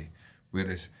rashly,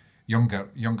 whereas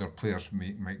younger players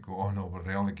might go, oh no, we're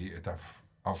relegated,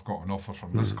 I've got an offer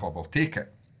from this club, I'll take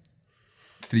it.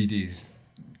 3 days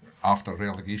after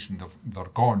relegation, they're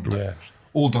gone. But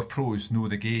older pros know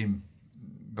the game,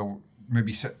 they'll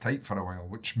maybe sit tight for a while,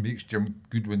 which makes Jim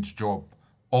Goodwin's job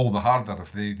all the harder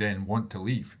if they then want to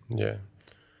leave. Yeah.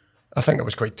 I think it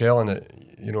was quite telling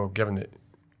that, given that,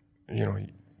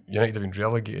 United have been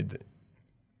relegated,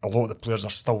 a lot of the players are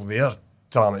still there.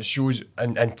 Tom, it shows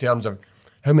in terms of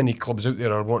how many clubs out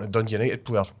there are wanting a Dundee United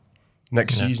player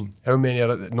next season. How many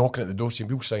are knocking at the door saying,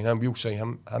 we'll sign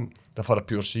him. They've had a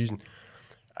poor season.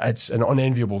 It's an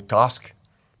unenviable task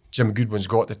Jim Goodwin's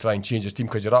got to try and change his team,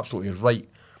 because you're absolutely right.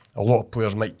 A lot of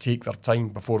players might take their time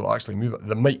before they'll actually move it.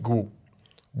 They might go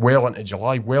well into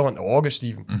July, well into August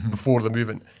even, before they're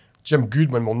moving. Jim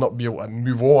Goodwin will not be able to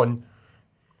move on.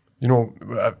 He'll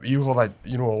have a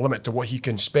limit to what he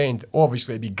can spend.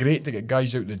 Obviously, it'd be great to get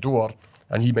guys out the door,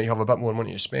 and he might have a bit more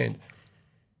money to spend.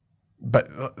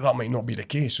 But that might not be the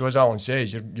case. So as Alan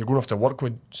says, you're going to have to work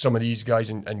with some of these guys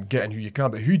and get in who you can.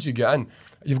 But who do you get in?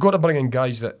 You've got to bring in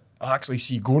guys that I actually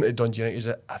see going to Dundee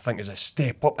United as a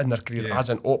step up in their career, as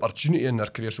an opportunity in their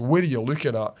career. So where are you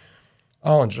looking at?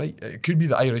 Alan's right. It could be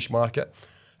the Irish market.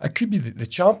 It could be the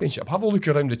Championship. Have a look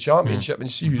around the Championship and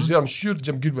see who's there. I'm sure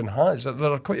Jim Goodwin has.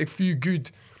 There are quite a few good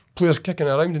players kicking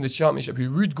around in the Championship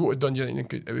who would go to Dundee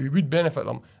United, who would benefit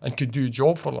them and could do a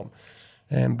job for them.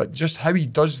 But just how he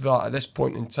does that at this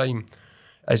point in time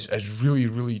is really,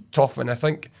 really tough. And I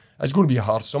think it's going to be a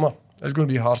hard summer. It's going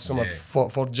to be a hard summer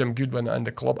for Jim Goodwin and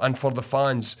the club, and for the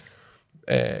fans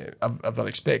if they're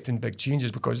expecting big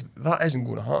changes, because that isn't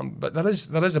going to happen. But there is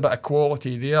a bit of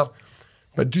quality there.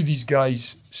 But do these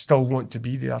guys still want to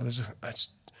be there?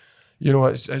 It's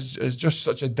just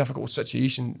such a difficult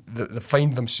situation that they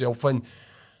find themselves in.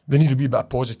 There needs to be a bit of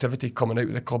positivity coming out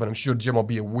of the club, and I'm sure Jim will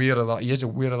be aware of that. He is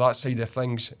aware of that side of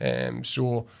things.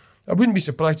 So I wouldn't be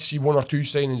surprised to see one or two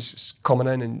signings coming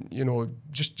in, and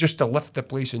just to lift the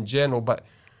place in general. But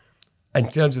in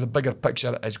terms of the bigger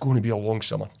picture, it's going to be a long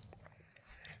summer.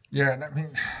 Yeah, I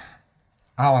mean,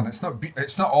 Alan, it's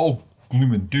not all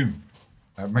gloom and doom.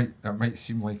 It might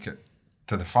seem like it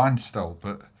to the fans still,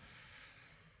 but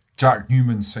Jack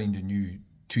Newman signed a new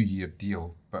 2-year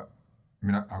deal. But I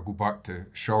mean, I'll go back to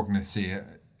Shaughnessy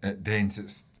at Dens.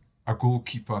 It's a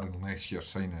goalkeeper unless you're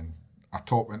signing a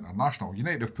top international.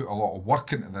 United have put a lot of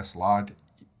work into this lad.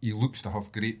 He looks to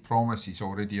have great promise. He's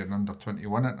already an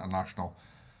under-21 international.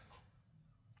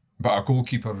 But a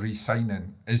goalkeeper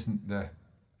re-signing isn't the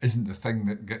thing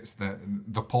that gets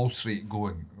the pulse rate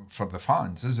going for the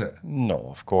fans, is it? No,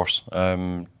 of course.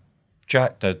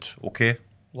 Jack did okay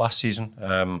last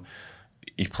season.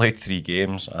 He played 3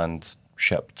 games and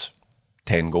shipped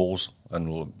 10 goals.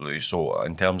 And so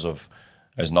in terms of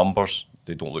his numbers,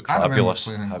 they don't look fabulous.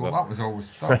 That was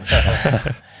always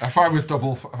if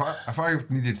I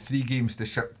needed 3 games to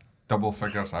ship double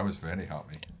figures, I was very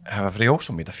happy. However, he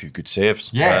also made a few good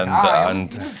saves. Yeah,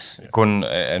 and going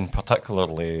in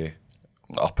particularly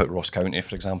up at Ross County,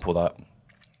 for example, that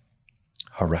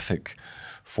horrific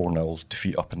 4-0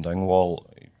 defeat up in Dingwall.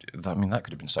 I mean, that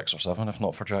could have been 6 or 7 if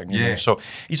not for Jack Newman. Yeah. So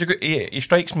he's he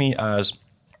strikes me as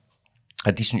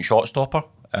a decent shot stopper.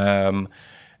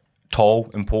 Tall,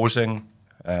 imposing,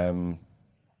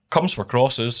 comes for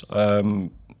crosses.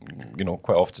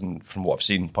 Quite often from what I've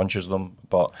seen, punches them,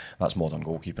 but that's modern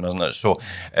goalkeeping, isn't it? So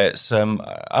it's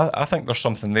I think there's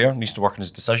something there. Needs to work on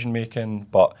his decision making,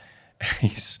 but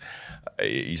he's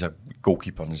a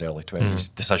goalkeeper in his early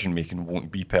 20s. Decision making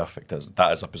won't be perfect.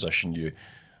 That is a position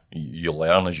you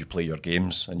learn as you play your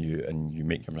games and you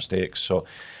make your mistakes. So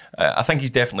I think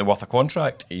he's definitely worth a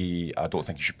contract. I don't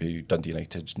think he should be Dundee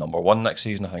United's number 1 next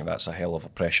season. I think that's a hell of a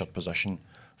pressured position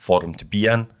for him to be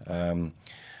in.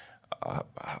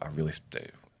 I really,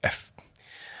 if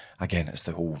again, it's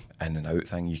the whole in and out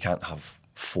thing. You can't have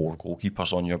 4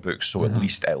 goalkeepers on your books, so at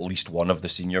least one of the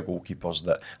senior goalkeepers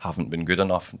that haven't been good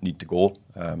enough need to go.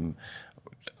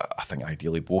 I think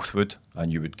ideally both would,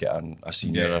 and you would get a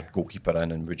senior goalkeeper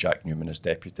in, and with Jack Newman as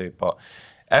deputy. But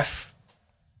if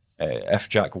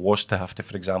Jack was to have to,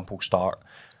 for example, start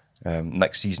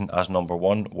next season as number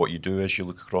 1, what you do is you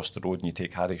look across the road and you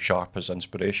take Harry Sharp as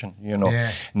inspiration.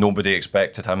 Nobody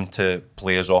expected him to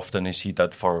play as often as he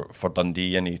did for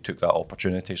Dundee, and he took that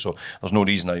opportunity. So there's no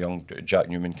reason a young Jack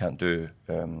Newman can't do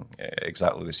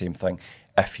exactly the same thing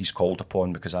if he's called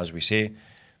upon, because as we say,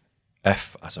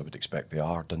 if, as I would expect they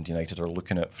are, Dundee United are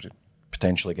looking at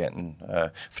potentially getting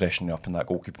freshening up in that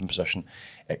goalkeeping position,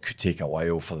 it could take a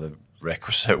while for the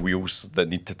requisite wheels that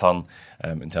need to turn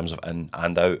in terms of in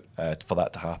and out for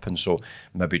that to happen. So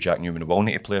maybe Jack Newman will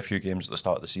need to play a few games at the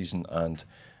start of the season, and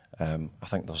I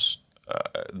think there's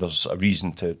a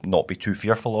reason to not be too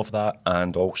fearful of that,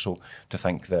 and also to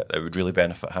think that it would really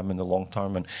benefit him in the long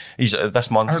term. And he's this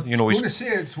month, I was going to say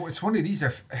it's one of these.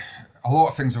 If a lot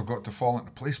of things have got to fall into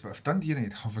place, but if Dundee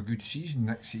United have a good season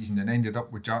next season and ended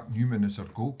up with Jack Newman as their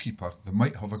goalkeeper, they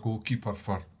might have a goalkeeper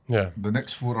for the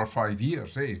next 4 or 5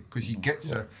 years, because he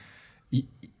gets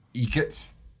he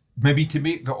gets maybe to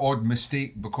make the odd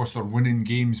mistake because they're winning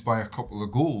games by a couple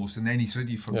of goals, and then he's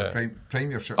ready for the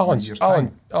Premiership in a year's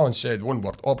time. Alan said one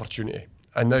word: opportunity.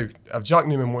 And now, if Jack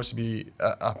Newman wants to be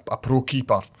a pro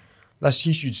keeper,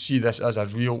 he should see this as a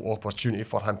real opportunity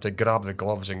for him to grab the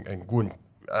gloves and go and.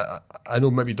 I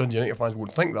know maybe Dundee United fans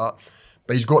won't think that,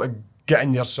 but he's got to get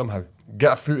in there somehow,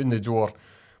 get a foot in the door.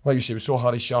 Like you say, we saw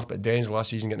Harry Sharp at Dens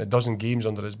last season getting 12 games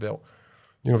under his belt.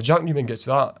 If Jack Newman gets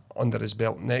that under his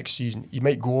belt next season, he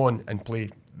might go on and play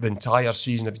the entire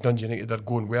season if Dundee United are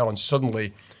going well, and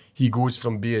suddenly he goes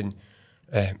from being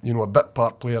a bit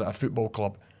part player at a football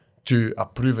club to a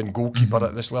proven goalkeeper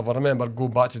at this level. I remember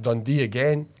going back to Dundee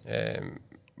again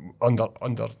under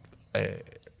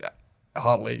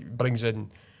Hartley, brings in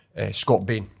Scott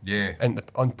Bain, and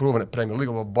unproven at Premier League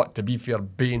level. But to be fair,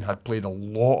 Bain had played a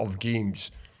lot of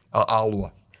games at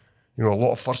Alloa, a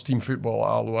lot of first team football at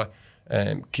Alloa.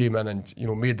 Came in and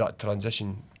made that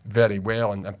transition very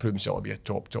well and proved himself to be a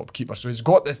top keeper. So it's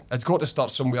got to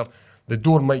start somewhere. The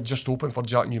door might just open for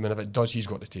Jack Newman. If it does, he's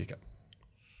got to take it.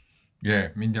 Yeah,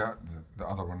 I mean the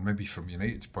other one, maybe from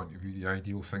United's point of view, the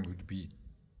ideal thing would be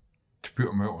to put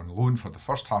him out on loan for the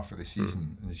first half of the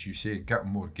season, and as you say, get him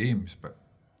more games. But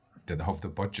did they have the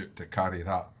budget to carry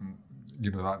that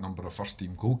that number of first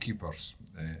team goalkeepers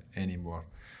anymore?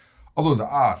 Although they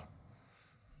are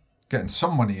getting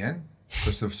some money in,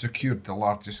 because they've secured the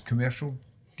largest commercial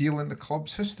deal in the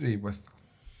club's history with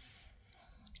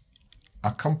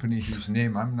a company whose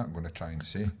name I'm not going to try and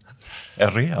say.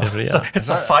 Area. It's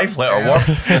a 5-letter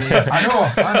word.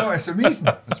 I know, it's amazing.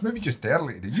 It's maybe just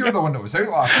early today. You're the one that was out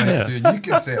last night too, and you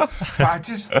can say it. But I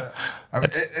just,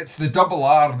 it's the double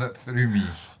R that threw me.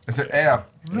 Is it air?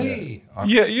 Ray?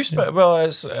 Yeah, you spent, well,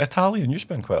 it's Italian. You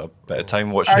spend quite a bit of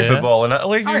time watching football in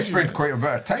Italy. I spent quite a bit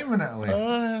of time in Italy.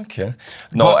 Okay.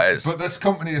 No, but this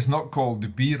company is not called the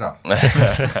Bira.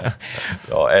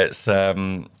 No, it's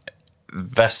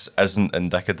this isn't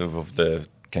indicative of the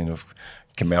kind of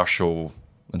commercial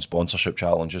and sponsorship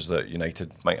challenges that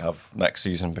United might have next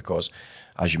season, because,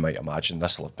 as you might imagine,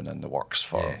 this will have been in the works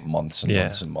for months and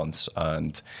months and months,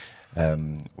 and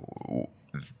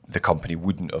the company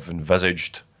wouldn't have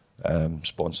envisaged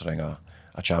sponsoring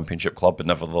a championship club, but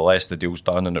nevertheless the deal's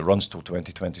done and it runs till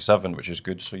 2027, which is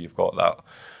good, so you've got that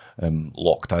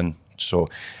locked in. So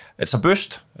it's a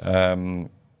boost.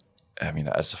 I mean,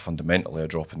 it is fundamentally a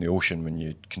drop in the ocean when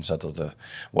you consider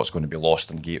what's going to be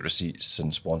lost in gate receipts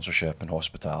and sponsorship and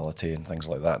hospitality and things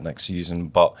like that next season.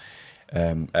 But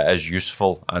it is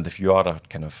useful, and if you are a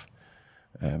kind of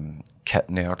kit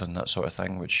nerd and that sort of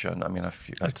thing, which, I mean,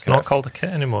 it's not called a kit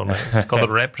anymore, mate. It's called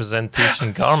a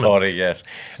representation garment. Sorry, yes.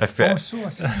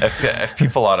 If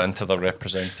people are into the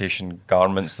representation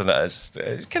garments, then it's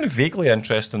kind of vaguely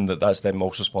interesting that that's them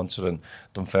also sponsoring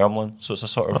Dunfermline. So it's a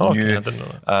sort of new, I didn't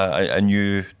know that. A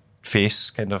new face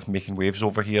kind of making waves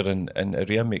over here, and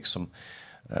Area makes some.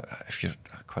 If you're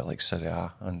quite like Serie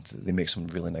A, and they make some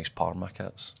really nice Parma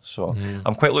kits. So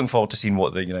I'm quite looking forward to seeing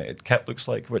what the United kit looks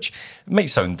like, which might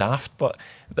sound daft, but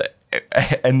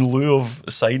in lieu of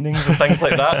signings and things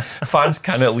like that, fans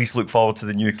can at least look forward to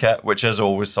the new kit, which is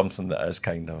always something that is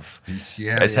kind of...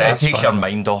 it takes your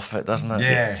mind off it, doesn't it?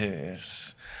 Yeah.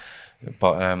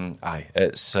 But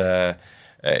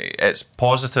it's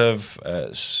positive,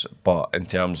 but in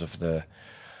terms of the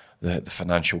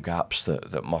financial gaps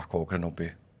that Mark Ogren will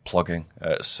be plugging,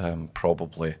 it's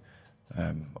probably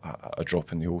a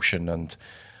drop in the ocean, and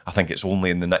I think it's only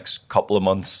in the next couple of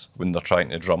months, when they're trying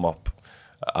to drum up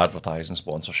advertising,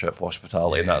 sponsorship,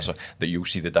 hospitality, and that you'll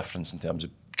see the difference in terms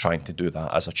of trying to do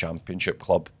that as a championship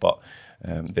club. But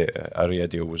the Area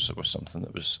deal was something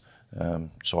that was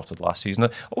sorted last season.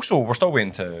 Also, we're still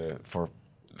waiting for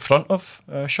front of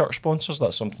shirt sponsors.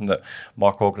 That's something that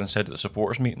Mark Ogren said at the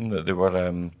supporters meeting, that they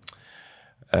were...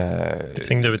 Do you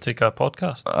think they would take a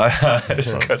podcast?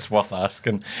 It's worth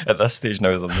asking at this stage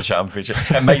now. They're in the championship.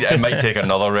 It might take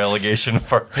another relegation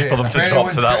for them to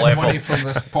drop to that level. Money from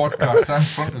this podcast, I'm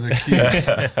front of the queue.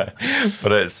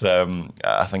 But it's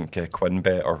I think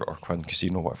QuinBet or Quin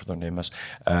Casino, whatever their name is,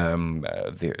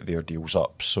 their deal's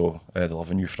up, so they'll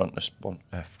have a new front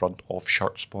of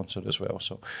shirt sponsor as well.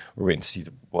 So we're waiting to see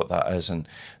what that is. And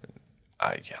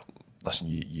listen,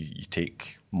 you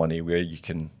take money where you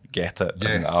can get it. Yes.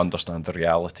 And I understand the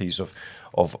realities of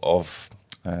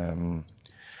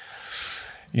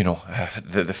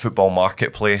the football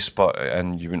marketplace,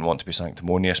 and you wouldn't want to be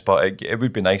sanctimonious, but it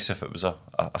would be nice if it was a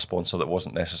sponsor that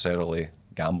wasn't necessarily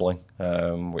gambling,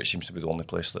 which seems to be the only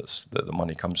place that the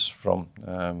money comes from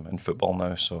in football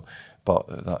now. So,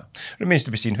 but that remains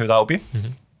to be seen who that'll be. Mm-hmm.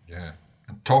 Yeah.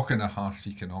 And talking of harsh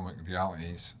economic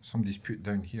realities, somebody's put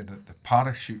down here that the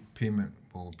parachute payment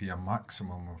will be a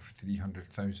maximum of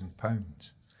 £300,000. I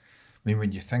mean,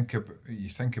 when you think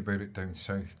about it down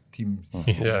south, teams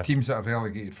that are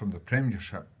relegated from the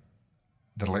Premiership,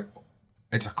 they're like,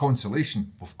 it's a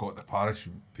consolation, we've got the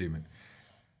parachute payment.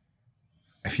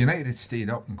 If United had stayed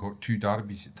up and got 2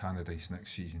 derbies at Tannadice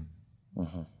next season,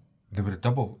 they would have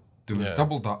doubled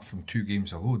that from 2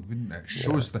 games alone, wouldn't it? It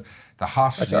shows the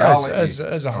harsh reality as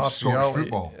a harsh Scottish reality.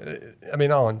 football. I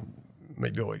mean, Alan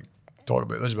might be like talk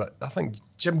about this, but I think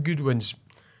Jim Goodwin's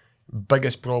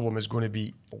biggest problem is going to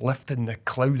be lifting the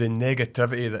cloud of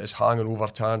negativity that is hanging over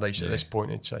Tannadice at this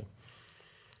point in time.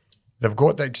 They've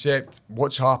got to accept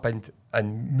what's happened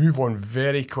and move on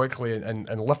very quickly and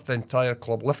lift the entire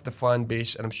club, lift the fan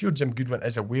base. And I'm sure Jim Goodwin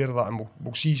is aware of that, and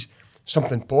we'll see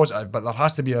something positive, but there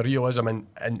has to be a realism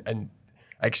and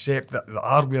accept that they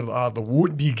are where they are. They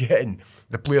won't be getting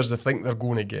the players they think they're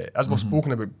going to get. As we've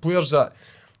spoken about, players that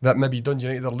maybe Dundee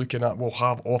United are looking at will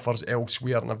have offers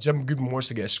elsewhere. And if Jim Goodwin wants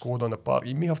to get a squad on the park,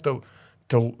 he may have to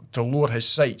lower his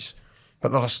sights.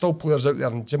 But there are still players out there,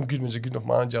 and Jim Goodwin's a good enough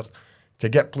manager to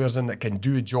get players in that can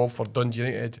do a job for Dundee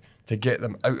United, to get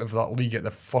them out of that league at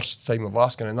the first time of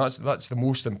asking. And that's the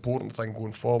most important thing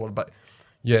going forward. But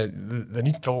yeah, they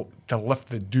need to lift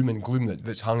the doom and gloom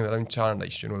that's hanging around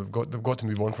Tannadice. They've got to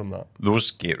move on from that.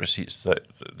 Those gate receipts that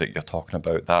you're talking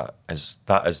about, that is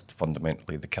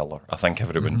fundamentally the killer. I think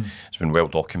everyone it's been well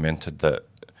documented that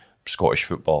Scottish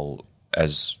football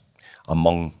is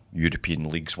among European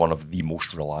leagues, one of the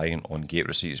most reliant on gate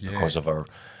receipts because of our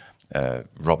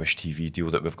rubbish TV deal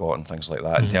that we've got and things like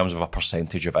that. In terms of a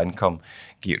percentage of income,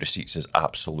 gate receipts is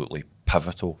absolutely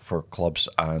pivotal for clubs,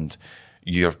 and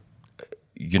your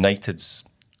United's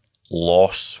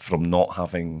loss from not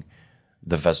having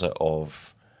the visit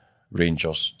of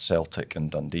Rangers, Celtic and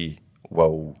Dundee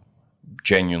will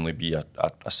genuinely be a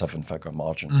 7-figure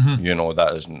margin. You know,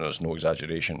 there's no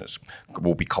exaggeration.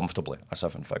 Will be comfortably a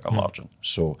 7-figure margin.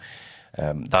 So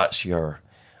that's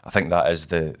I think that is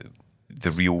the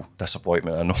real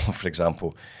disappointment. I know, for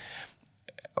example,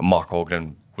 Mark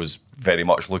Ogden was very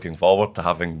much looking forward to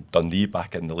having Dundee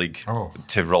back in the league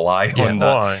to rely on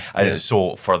that. And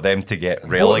so for them to get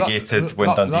relegated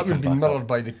when Dundee that would come be back mirrored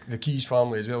by the Keys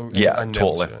family as well. Yeah, and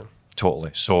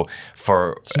totally. So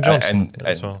for St Johnstone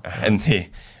as well. and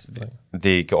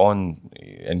they got on,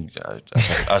 and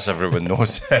as everyone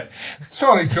knows.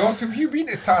 Sorry, George, have you been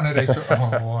to Tannadice?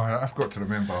 I've got to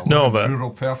remember. But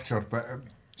rural Perthshire, but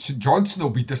St Johnstone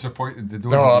will be disappointed they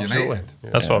don't No, have absolutely. United.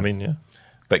 That's what I mean, yeah.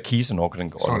 But Keys and Ogden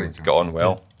got Sorry, on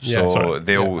well. Yeah, So sorry.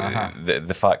 they'll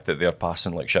the fact that they're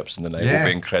passing like ships in the night will Yeah.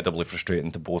 be incredibly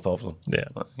frustrating to both of them. Yeah.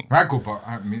 I go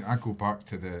back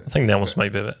to the. I think the Elms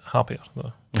might be a bit happier,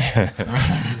 though.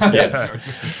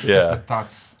 just a tad.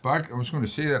 But I was going to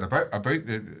say that about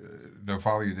the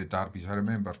value of the derbies. I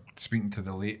remember speaking to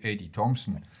the late Eddie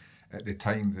Thompson at the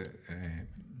time that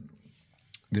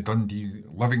the Dundee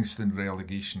Livingston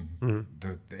relegation,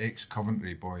 the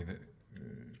ex-Coventry boy that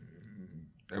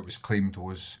it was claimed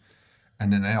was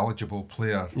an ineligible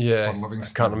player Yeah, for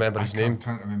Livingston. I can't remember his name. I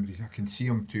can't remember his. I can see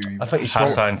him too. I think he's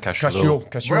Hassan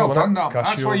Kashiol. Well done, that.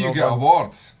 That's why you get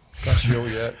awards.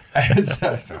 Kashiol, yeah. So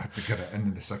I had to get it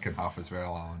in the second half as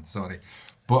well, Alan. Sorry.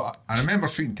 But I remember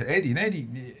speaking to Eddie,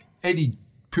 and Eddie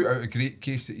put out a great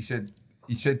case that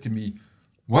he said to me,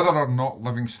 whether or not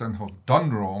Livingston have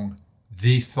done wrong,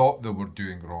 they thought they were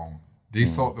doing wrong. They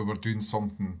thought they were doing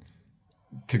something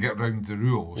to get round the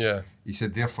rules. Yeah. He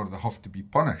said, therefore, they have to be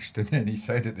punished. And then he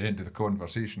said at the end of the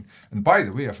conversation, and by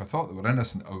the way, if I thought they were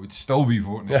innocent, I would still be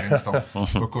voting against them.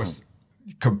 Because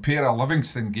compare a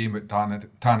Livingston game at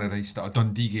Tannadice to a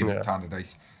Dundee game at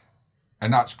Tannadice.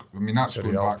 And that's going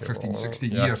back 15,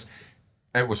 16 years.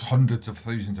 It was hundreds of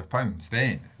thousands of pounds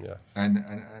then. Yeah.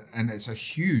 And it's a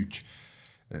huge...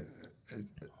 I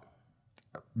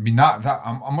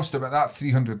must admit that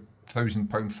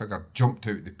 £300,000 figure jumped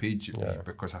out the page at me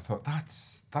because I thought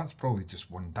that's probably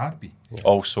just one derby.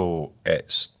 Also,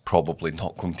 it's probably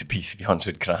not going to be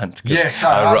 300 grand. Yes,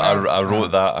 I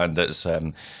wrote that, and it's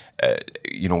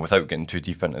without getting too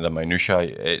deep into the minutiae,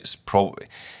 it's probably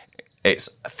it's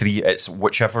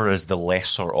whichever is the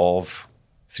lesser of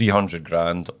 300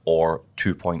 grand or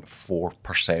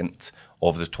 2.4%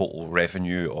 of the total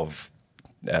revenue of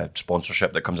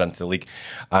sponsorship that comes into the league,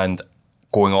 and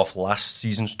going off last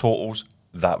season's totals,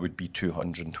 that would be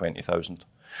 220,000.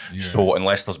 Yeah. So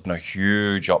unless there's been a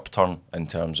huge upturn in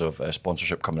terms of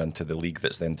sponsorship coming into the league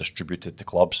that's then distributed to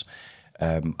clubs,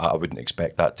 I wouldn't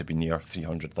expect that to be near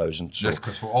 300,000. So, yes,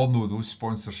 because we all know those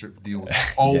sponsorship deals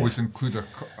always include a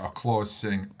clause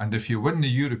saying, and if you win the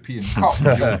European Cup,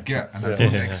 you'll get, and I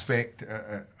don't expect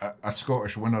a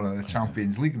Scottish winner of the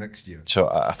Champions League next year. So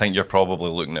I think you're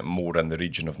probably looking at more in the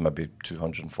region of maybe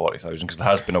 240,000, because there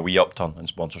has been a wee upturn in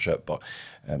sponsorship, but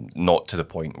not to the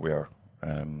point where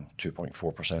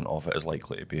 2.4% of it is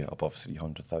likely to be above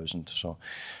 300,000. So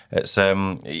it's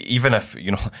even if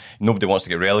nobody wants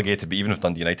to get relegated, but even if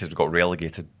Dundee United had got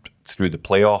relegated through the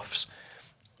playoffs,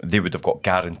 they would have got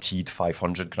guaranteed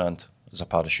 500 grand as a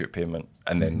parachute payment,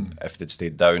 and then if they'd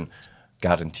stayed down,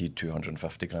 guaranteed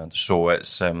 250 grand. So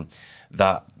it's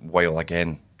that, while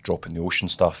again dropping the ocean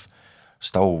stuff,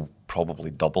 still probably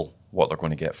double what they're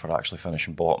going to get for actually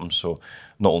finishing bottom. So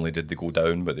not only did they go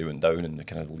down, but they went down in the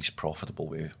kind of the least profitable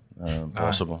way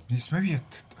possible. It's maybe a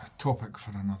topic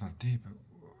for another day, but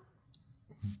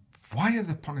why are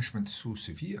the punishments so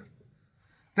severe?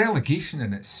 Relegation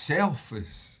in itself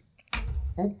is...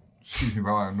 Oh, excuse me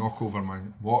while I knock over my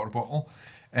water bottle.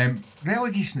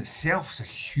 Relegation itself is a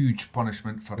huge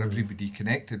punishment for everybody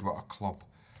connected with a club.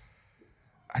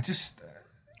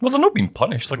 Well, they're not being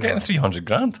punished. They're getting 300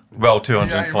 grand. Well,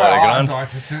 240 grand.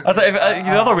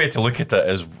 The other way to look at it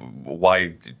is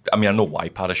why... I mean, I know why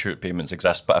parachute payments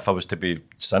exist, but if I was to be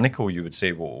cynical, you would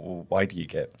say, well, why do you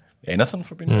get anything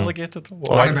for being relegated?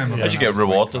 I remember why did you get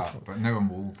rewarded? Like that, but now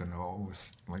I'm old and I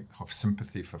always have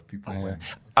sympathy for people.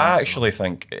 I actually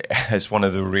think it's one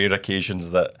of the rare occasions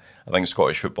that I think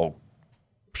Scottish football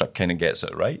kind of gets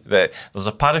it right. That there's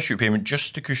a parachute payment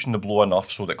just to cushion the blow enough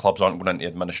so that clubs aren't going into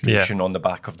administration on the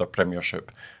back of their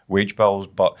Premiership wage bills.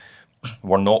 But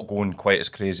we're not going quite as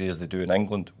crazy as they do in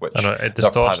England, which I know, it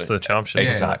distorts the championship.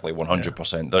 Exactly,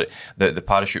 100%. The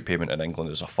parachute payment in England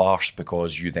is a farce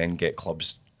because you then get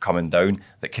clubs coming down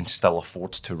that can still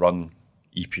afford to run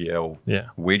EPL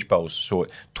wage bills. So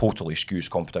it totally skews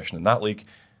competition in that league.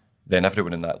 Then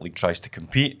everyone in that league tries to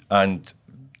compete and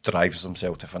drives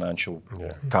themselves to financial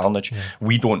carnage.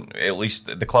 We don't, at least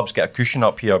the clubs get a cushion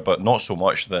up here, but not so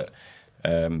much that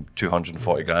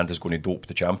 240 grand is going to dope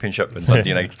the championship in Dundee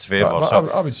United's favour. So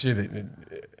I would say that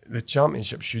the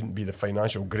championship shouldn't be the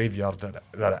financial graveyard that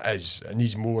it is. It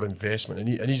needs more investment.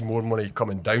 It needs more money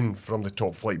coming down from the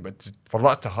top flight. But for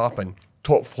that to happen,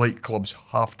 top flight clubs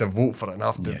have to vote for it and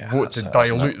have to vote to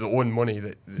dilute the own money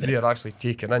that they're actually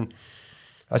taking in.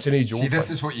 That's an age-old thing. See, this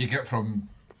is what you get from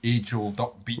age-old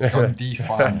upbeat Dundee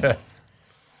fans.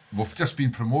 We've just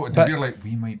been promoted, and we're like,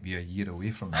 we might be a year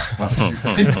away from that.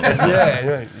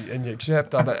 And you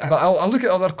accept that. But I'll look at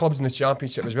other clubs in the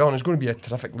Championship as well, and it's going to be a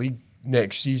terrific league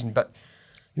next season. But,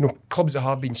 you know, clubs that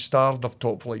have been starved of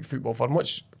top-flight football for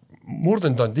much more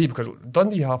than Dundee, because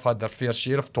Dundee have had their fair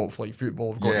share of top-flight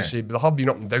football, I've got to say. But they have been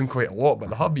up and down quite a lot, but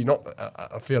they have been up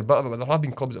a fair bit of it. But there have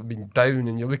been clubs that have been down,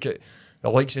 and you look at the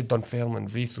likes of Dunfermline,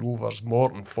 Wraith Rovers,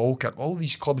 Morton, Falkirk, all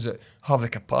these clubs that have the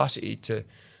capacity to,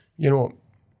 you know,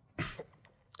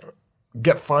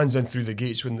 get fans in through the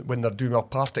gates when they're doing well.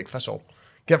 Partick Thistle,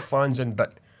 get fans in,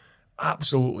 but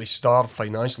absolutely starved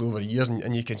financially over the years,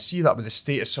 and you can see that with the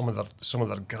state of some of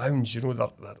their grounds. You know,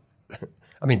 they're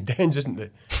I mean, Dens isn't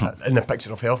in the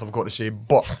picture of health, I've got to say,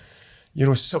 but you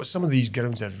know, some of these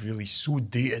grounds are really so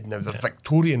dated now. They're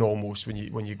Victorian almost when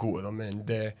you go to them,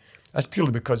 and that's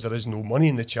purely because there is no money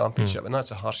in the Championship, and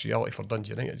that's a harsh reality for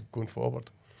Dundee United going forward.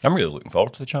 I'm really looking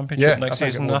forward to the Championship next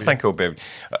season. I think it'll be.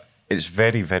 It's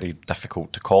very, very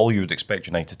difficult to call. You would expect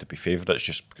United to be favourites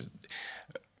just because,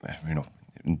 you know,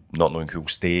 not knowing who'll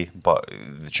stay, but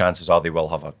the chances are they will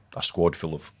have a squad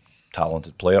full of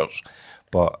talented players.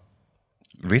 But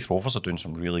Wraith Rovers are doing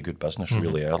some really good business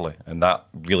really early, and that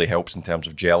really helps in terms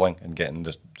of gelling and getting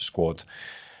the squad.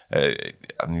 I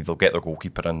mean, they'll get their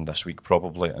goalkeeper in this week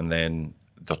probably, and then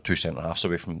they're 2 centre-halves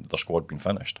away from their squad being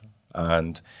finished.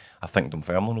 And I think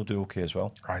Dunfermline will do okay as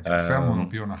well. Dunfermline will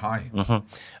be on a high.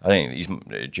 I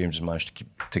think James has managed to keep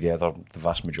together the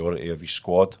vast majority of his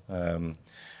squad.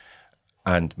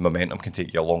 And momentum can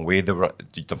take you a long way.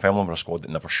 Dunfermline were a squad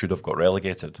that never should have got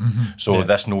relegated. So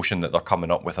this notion that they're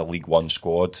coming up with a League One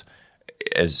squad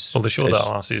is... Well, they showed that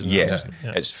last season. Yeah,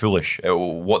 it's foolish.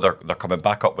 What they're coming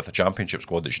back up with a Championship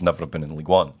squad that should never have been in League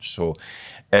One. So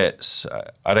it's...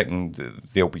 I reckon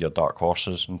they'll be your dark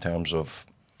horses in terms of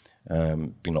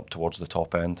being up towards the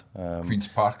top end. Queen's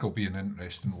Park will be an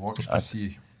interesting watch to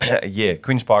see. Yeah,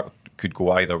 Queen's Park could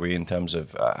go either way in terms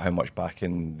of how much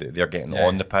backing they're getting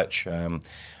on the pitch.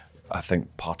 I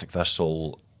think Partick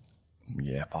Thistle, I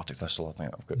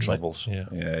think I've got troubles.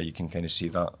 Yeah, you can kind of see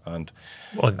that. And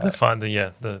the fact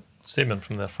that the statement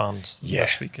from their fans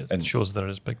this week it shows there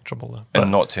is big trouble there. But,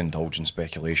 and not to indulge in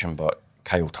speculation, but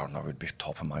Kyle Turner would be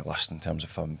top of my list in terms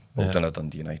of him building a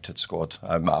Dundee United squad.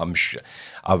 I'm sure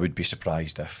I would be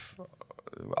surprised if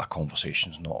a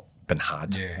conversation's not been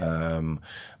had,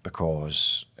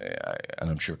 because, and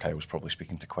I'm sure Kyle's probably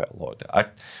speaking to quite a lot. I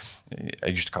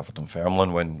used to cover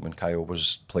Dunfermline when Kyle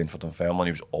was playing for Dunfermline.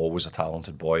 He was always a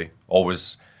talented boy,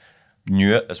 always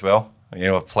knew it as well. You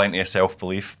know, plenty of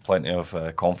self-belief, plenty of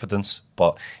confidence,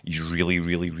 but he's really,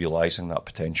 really realising that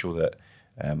potential that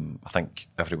I think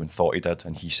everyone thought he did,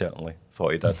 and he certainly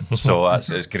thought he did. So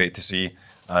it's great to see,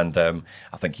 and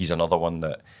I think he's another one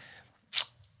that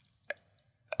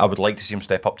I would like to see him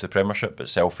step up to the Premiership, but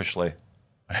selfishly,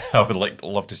 I would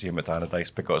love to see him at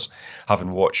Tannadice, because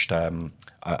having watched an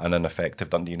ineffective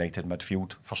Dundee United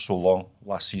midfield for so long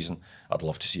last season, I'd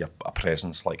love to see a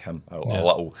presence like him, a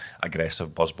little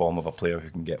aggressive buzz bomb of a player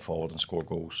who can get forward and score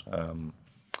goals.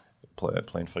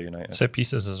 Playing for United. Set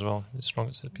pieces as well. He's strong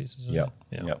at set pieces. Yeah.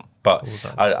 But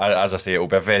as I say, it will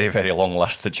be a very, very long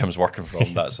list that Jim's working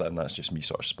from. That's just me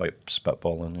sort of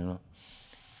spitballing, you know.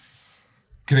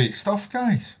 Great stuff,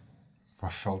 guys.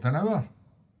 We've filled an hour.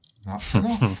 That's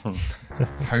enough.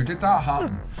 How did that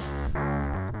happen?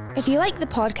 If you like the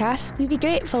podcast, we'd be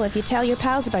grateful if you tell your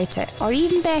pals about it, or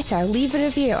even better, leave a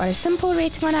review or a simple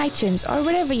rating on iTunes or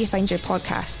wherever you find your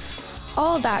podcasts.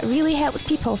 All that really helps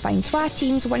people find Twa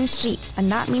Teams One Street,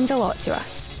 and that means a lot to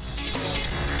us.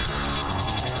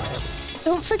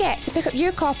 Don't forget to pick up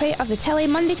your copy of The Tilly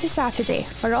Monday to Saturday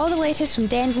for all the latest from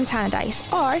Dens and Tannadice,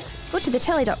 or go to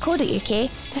thetilly.co.uk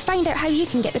to find out how you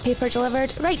can get the paper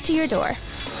delivered right to your door.